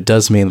high end, but it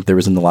does mean that there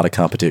isn't a lot of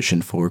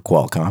competition for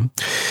Qualcomm.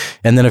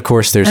 And then, of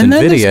course, there's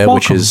NVIDIA,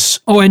 which is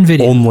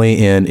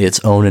only in its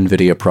own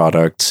NVIDIA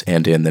products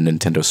and in the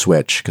Nintendo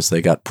Switch, because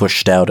they got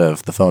pushed out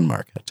of the phone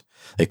market.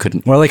 They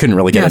couldn't really get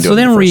into it. So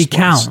they don't really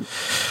count.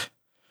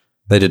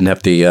 They didn't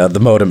have the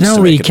modems. They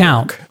don't really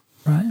count,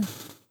 right?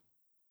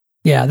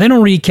 Yeah, they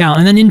don't really count.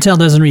 And then Intel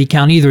doesn't really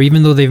count either,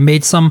 even though they've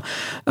made some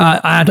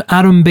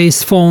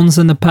Atom-based phones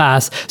in the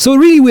past. So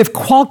really, we have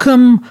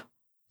Qualcomm,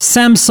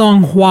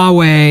 Samsung,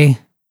 Huawei,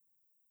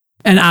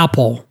 and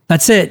Apple.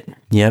 That's it.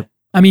 Yep.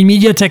 I mean,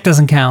 MediaTek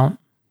doesn't count.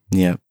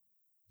 Yep.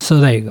 So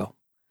there you go.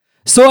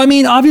 So, I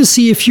mean,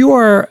 obviously, if you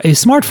are a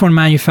smartphone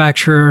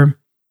manufacturer,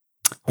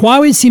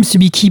 Huawei seems to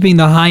be keeping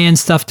the high-end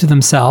stuff to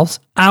themselves.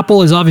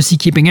 Apple is obviously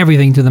keeping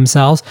everything to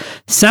themselves.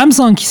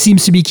 Samsung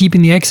seems to be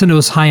keeping the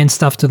Exynos high-end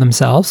stuff to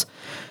themselves.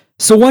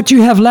 So what do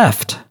you have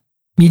left?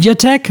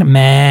 MediaTek?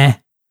 Meh.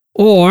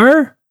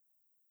 Or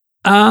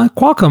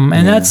Qualcomm.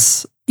 And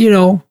that's,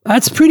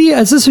 that's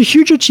just a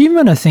huge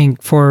achievement, I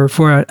think, for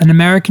an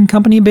American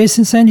company based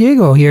in San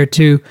Diego here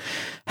to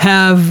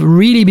have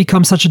really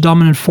become such a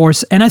dominant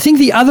force. And I think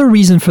the other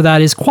reason for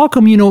that is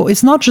Qualcomm,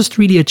 it's not just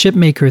really a chip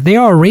maker. They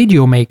are a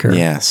radio maker.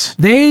 Yes.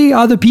 They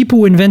are the people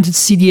who invented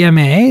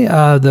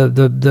CDMA,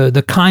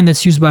 the kind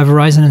that's used by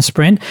Verizon and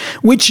Sprint,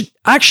 which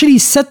actually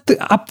set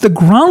up the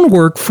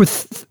groundwork for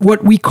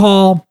what we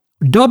call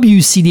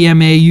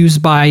WCDMA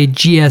used by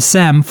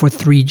GSM for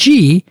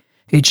 3G,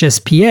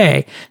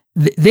 HSPA.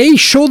 They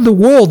showed the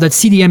world that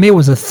CDMA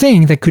was a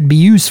thing that could be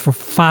used for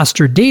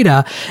faster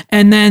data.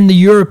 And then the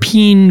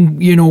European,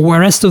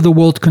 rest of the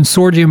world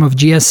consortium of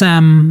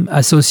GSM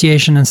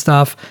association and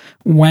stuff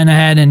went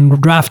ahead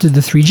and drafted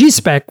the 3G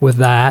spec with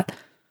that,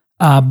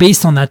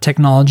 based on that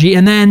technology.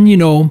 And then,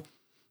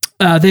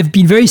 they've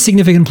been very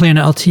significant player in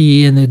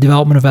LTE and the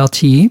development of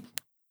LTE.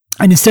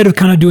 And instead of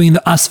kind of doing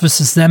the us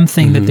versus them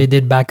thing that they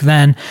did back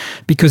then,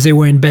 because they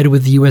were in bed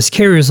with the US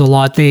carriers a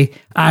lot, they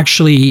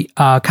actually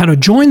kind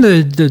of joined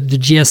the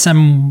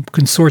GSM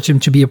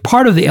consortium to be a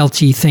part of the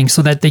LTE thing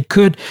so that they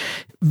could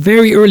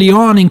very early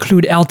on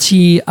include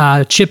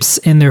LTE chips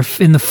in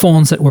the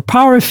phones that were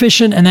power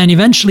efficient, and then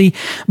eventually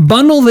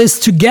bundle this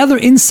together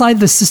inside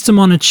the system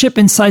on a chip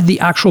inside the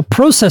actual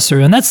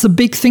processor. And that's the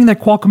big thing that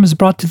Qualcomm has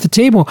brought to the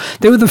table.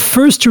 They were the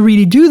first to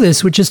really do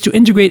this, which is to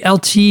integrate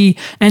LTE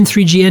and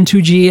 3G and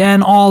 2G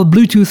and all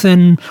Bluetooth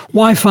and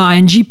Wi-Fi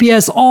and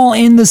GPS all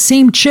in the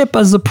same chip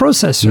as the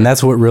processor. And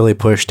that's what really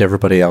pushed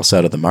everybody else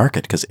out of the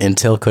market, because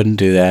Intel couldn't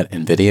do that,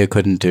 NVIDIA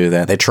couldn't do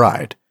that. They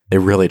tried. They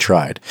really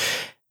tried.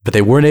 But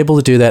they weren't able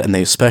to do that, and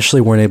they especially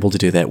weren't able to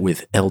do that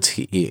with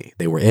LTE.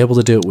 They were able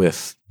to do it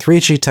with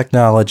 3G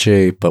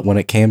technology, but when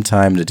it came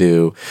time to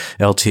do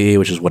LTE,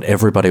 which is what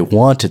everybody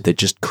wanted, they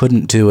just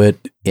couldn't do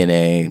it in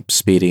a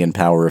speedy and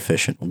power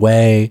efficient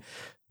way.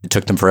 It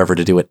took them forever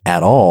to do it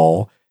at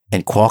all.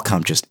 And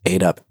Qualcomm just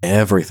ate up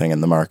everything in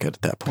the market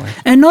at that point.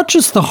 And not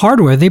just the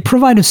hardware, they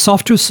provided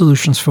software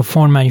solutions for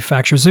phone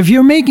manufacturers. If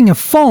you're making a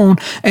phone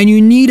and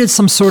you needed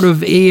some sort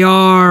of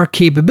AR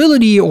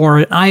capability or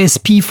an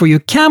ISP for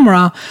your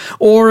camera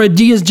or a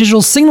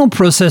digital signal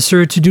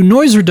processor to do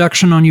noise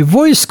reduction on your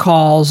voice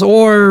calls,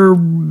 or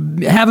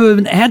have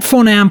a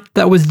headphone amp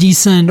that was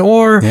decent,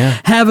 or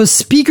have a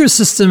speaker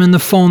system in the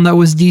phone that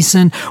was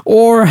decent,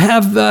 or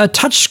have a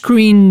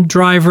touchscreen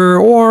driver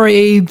or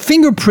a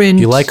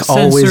fingerprint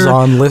sensor.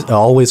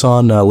 Always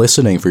on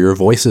listening for your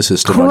voice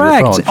assistant on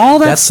your phone. All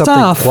that That's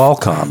stuff. something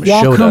Qualcomm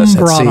showed us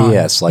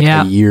at CES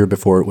a year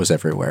before it was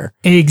everywhere.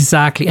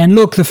 Exactly. And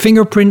look, the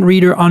fingerprint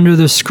reader under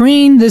the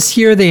screen this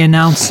year, they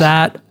announced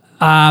that,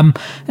 and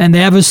they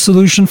have a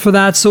solution for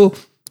that. So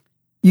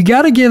you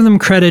got to give them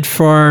credit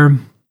for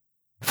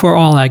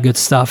all that good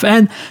stuff.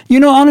 And,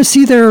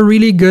 honestly, they're a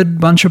really good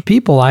bunch of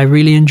people. I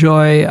really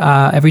enjoy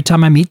every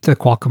time I meet the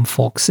Qualcomm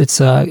folks.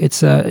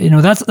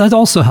 That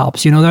also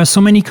helps. There are so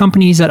many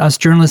companies that us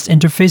journalists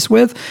interface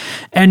with,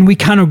 and we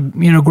kind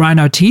of, grind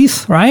our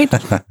teeth, right?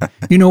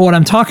 You know what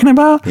I'm talking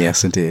about?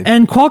 Yes, indeed.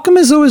 And Qualcomm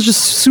is always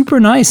just super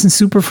nice and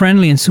super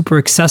friendly and super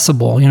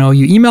accessible.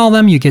 You email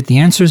them, you get the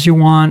answers you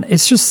want.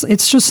 It's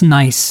just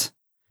nice.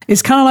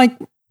 It's kind of like,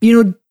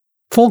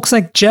 folks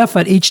like Jeff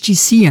at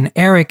HTC and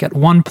Eric at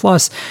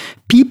OnePlus,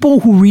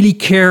 people who really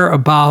care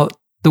about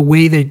the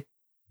way they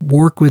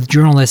work with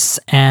journalists,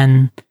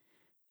 and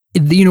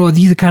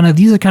these are kind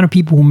of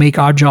people who make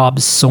our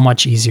jobs so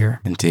much easier.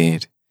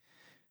 Indeed.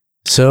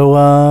 So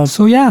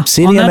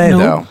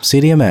CDMA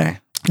CDMA.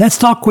 Let's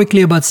talk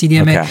quickly about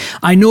CDMA. Okay.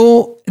 I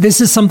know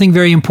this is something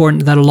very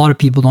important that a lot of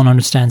people don't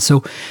understand. So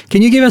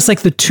can you give us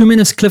the 2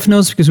 minutes cliff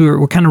notes, because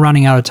we're kind of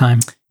running out of time?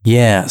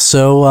 Yeah.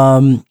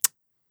 So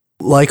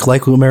like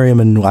Miriam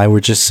and I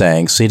were just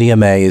saying,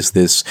 CDMA is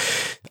this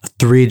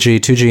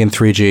 2G and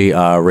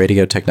 3G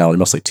radio technology,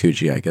 mostly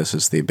 2G, I guess,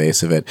 is the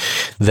base of it,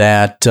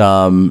 that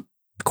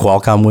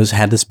Qualcomm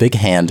had this big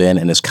hand in,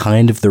 and is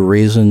kind of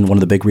one of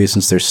the big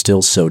reasons they're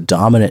still so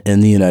dominant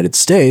in the United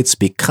States,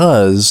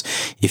 because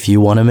if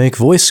you want to make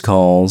voice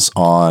calls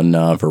on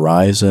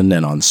Verizon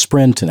and on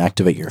Sprint and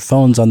activate your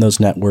phones on those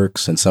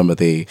networks and some of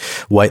the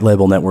white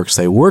label networks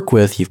they work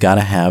with, you've got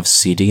to have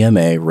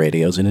CDMA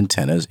radios and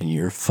antennas in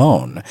your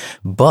phone.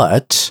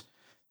 But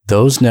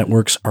those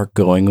networks are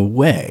going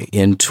away.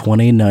 In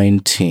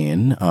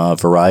 2019,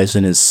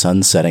 Verizon is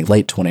sunsetting,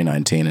 late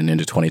 2019 and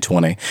into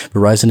 2020,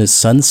 Verizon is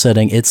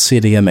sunsetting its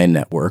CDMA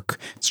network.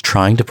 It's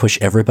trying to push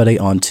everybody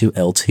onto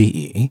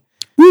LTE.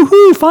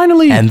 Woohoo,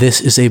 finally! And this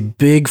is a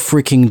big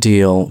freaking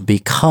deal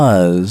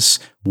because,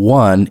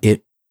 one,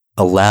 it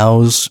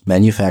allows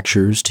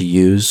manufacturers to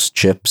use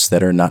chips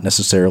that are not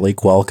necessarily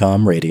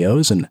Qualcomm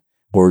radios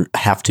or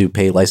have to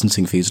pay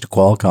licensing fees to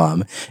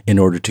Qualcomm in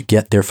order to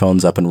get their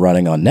phones up and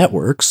running on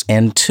networks.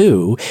 And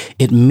two,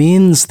 it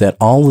means that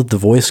all of the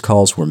voice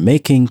calls we're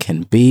making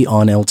can be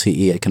on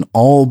LTE. It can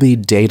all be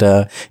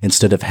data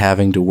instead of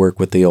having to work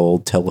with the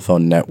old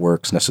telephone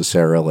networks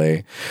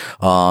necessarily.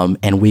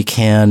 And we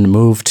can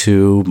move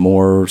to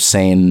more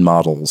sane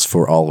models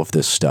for all of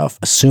this stuff,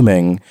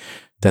 assuming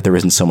that there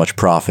isn't so much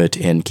profit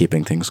in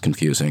keeping things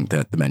confusing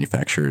that the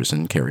manufacturers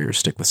and carriers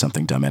stick with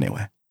something dumb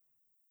anyway.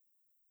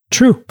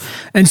 True.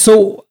 And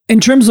so in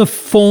terms of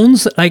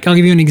phones, like I'll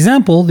give you an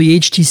example, the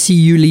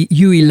HTC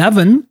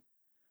U11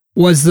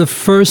 was the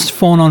first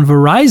phone on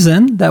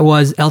Verizon that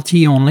was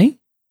LTE only.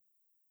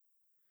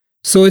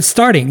 So it's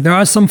starting. There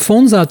are some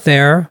phones out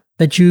there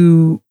that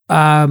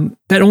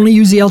that only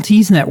use the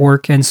LTE's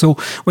network. And so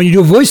when you do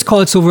a voice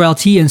call, it's over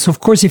LTE. And so of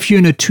course, if you're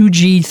in a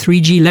 2G,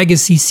 3G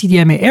legacy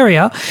CDMA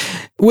area,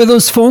 with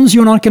those phones,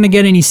 you're not going to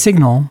get any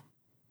signal.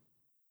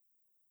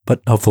 But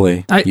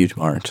hopefully you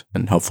aren't,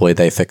 and hopefully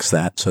they fix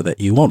that so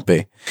that you won't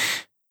be.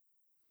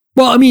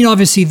 Well, I mean,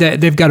 obviously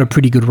they've got a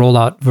pretty good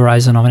rollout,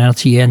 Verizon, on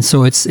LTE, and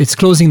so it's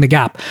closing the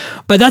gap.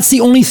 But that's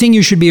the only thing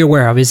you should be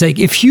aware of, is like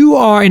if you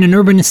are in an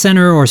urban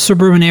center or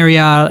suburban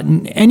area,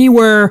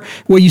 anywhere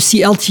where you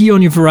see LTE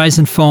on your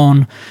Verizon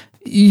phone,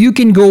 you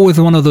can go with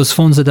one of those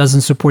phones that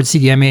doesn't support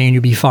CDMA and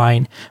you'll be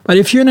fine. But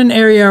if you're in an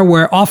area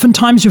where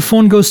oftentimes your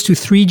phone goes to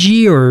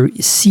 3G or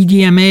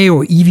CDMA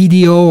or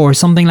EVDO or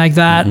something like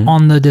that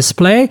on the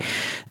display,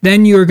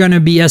 then you're going to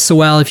be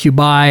SOL if you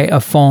buy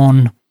a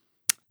phone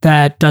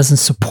that doesn't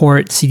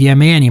support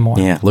CDMA anymore.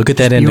 Yeah, look at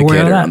that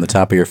indicator on the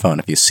top of your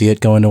phone. If you see it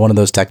go into one of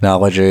those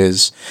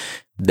technologies,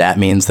 that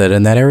means that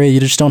in that area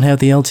you just don't have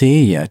the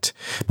LTE yet.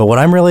 But what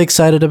I'm really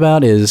excited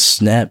about is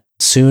that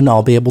soon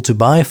I'll be able to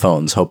buy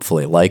phones,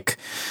 hopefully, like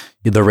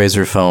the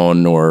Razer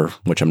phone,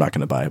 which I'm not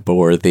going to buy,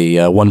 or the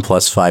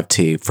OnePlus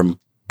 5T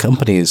from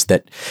companies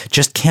that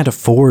just can't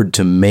afford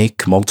to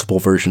make multiple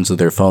versions of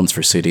their phones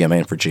for CDMA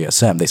and for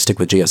GSM. They stick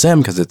with GSM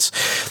because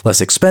it's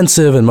less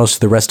expensive, and most of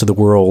the rest of the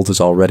world is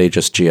already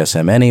just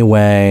GSM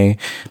anyway,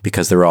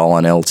 because they're all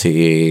on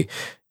LTE.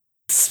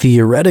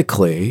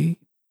 Theoretically,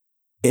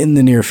 in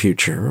the near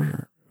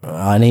future,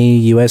 any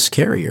U.S.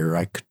 carrier,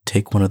 I could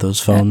take one of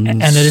those phones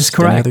and it is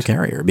correct. To another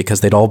carrier,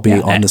 because they'd all be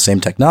on the same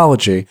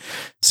technology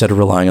instead of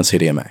relying on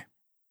CDMA.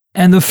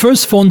 And the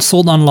first phone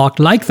sold unlocked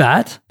like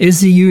that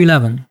is the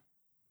U11.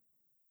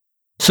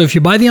 So if you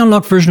buy the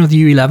unlocked version of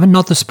the U11,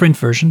 not the Sprint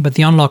version, but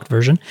the unlocked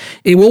version,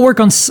 it will work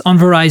on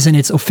Verizon.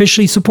 It's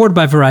officially supported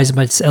by Verizon,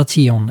 but it's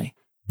LTE only.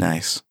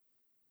 Nice.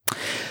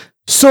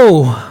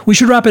 So we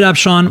should wrap it up,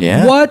 Sean.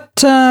 Yeah. What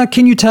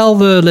can you tell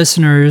the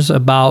listeners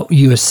about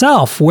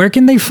yourself? Where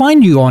can they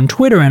find you on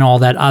Twitter and all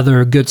that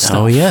other good stuff?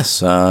 Oh,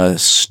 yes.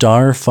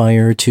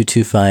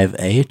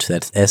 Starfire2258.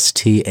 That's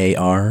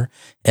STARFIRE.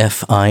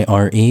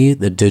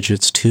 The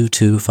digits 2,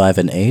 2, 5,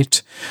 and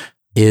 8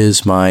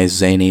 is my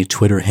zany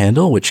Twitter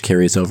handle, which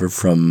carries over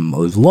from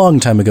a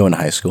long time ago in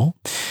high school.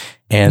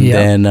 And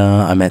then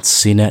I'm at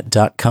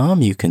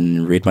CNET.com. You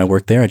can read my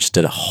work there. I just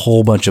did a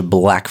whole bunch of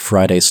Black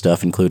Friday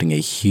stuff, including a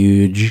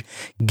huge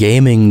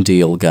gaming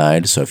deal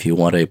guide. So if you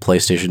want a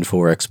PlayStation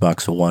 4,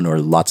 Xbox One, or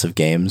lots of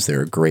games,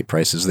 there are great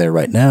prices there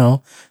right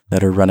now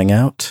that are running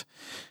out.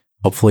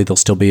 Hopefully they'll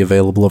still be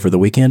available over the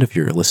weekend if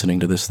you're listening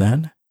to this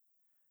then.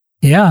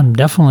 Yeah,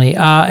 definitely.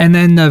 And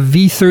then the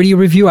V30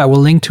 review, I will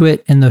link to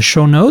it in the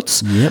show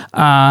notes. Yep.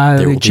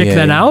 Check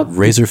that out.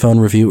 Razer phone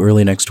review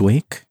early next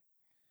week.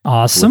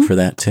 Awesome. Look for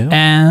that too.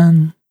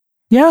 And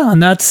yeah,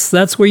 and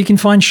that's where you can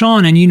find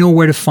Sean, and you know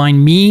where to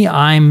find me.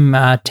 I'm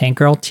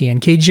Tankgirl,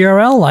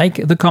 TNKGRL, like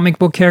the comic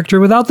book character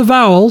without the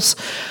vowels,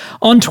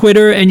 on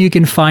Twitter, and you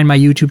can find my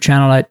YouTube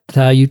channel at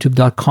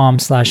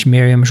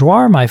youtube.com/Miriam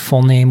Jouar, my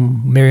full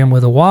name, Miriam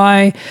with a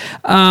Y.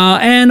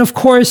 And of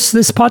course,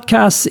 this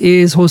podcast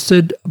is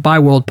hosted by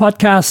World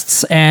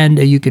Podcasts, and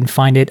you can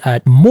find it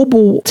at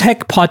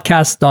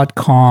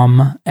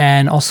mobiletechpodcast.com,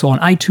 and also on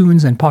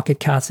iTunes and Pocket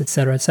Casts,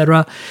 etc.,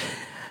 etc.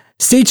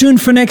 Stay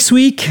tuned for next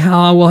week.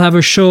 We'll have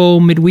a show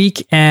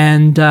midweek.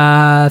 And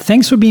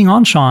thanks for being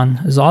on, Sean.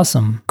 It was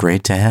awesome.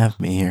 Great to have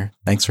me here.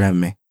 Thanks for having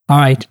me. All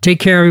right. Take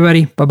care,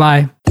 everybody.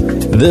 Bye-bye.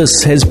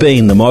 This has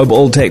been the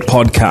Mobile Tech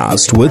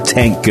Podcast with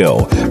Tank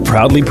Girl,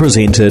 proudly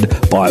presented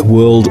by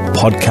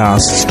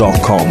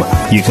worldpodcasts.com.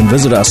 You can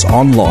visit us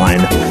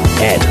online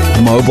at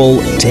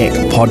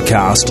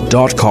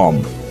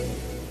mobiletechpodcast.com.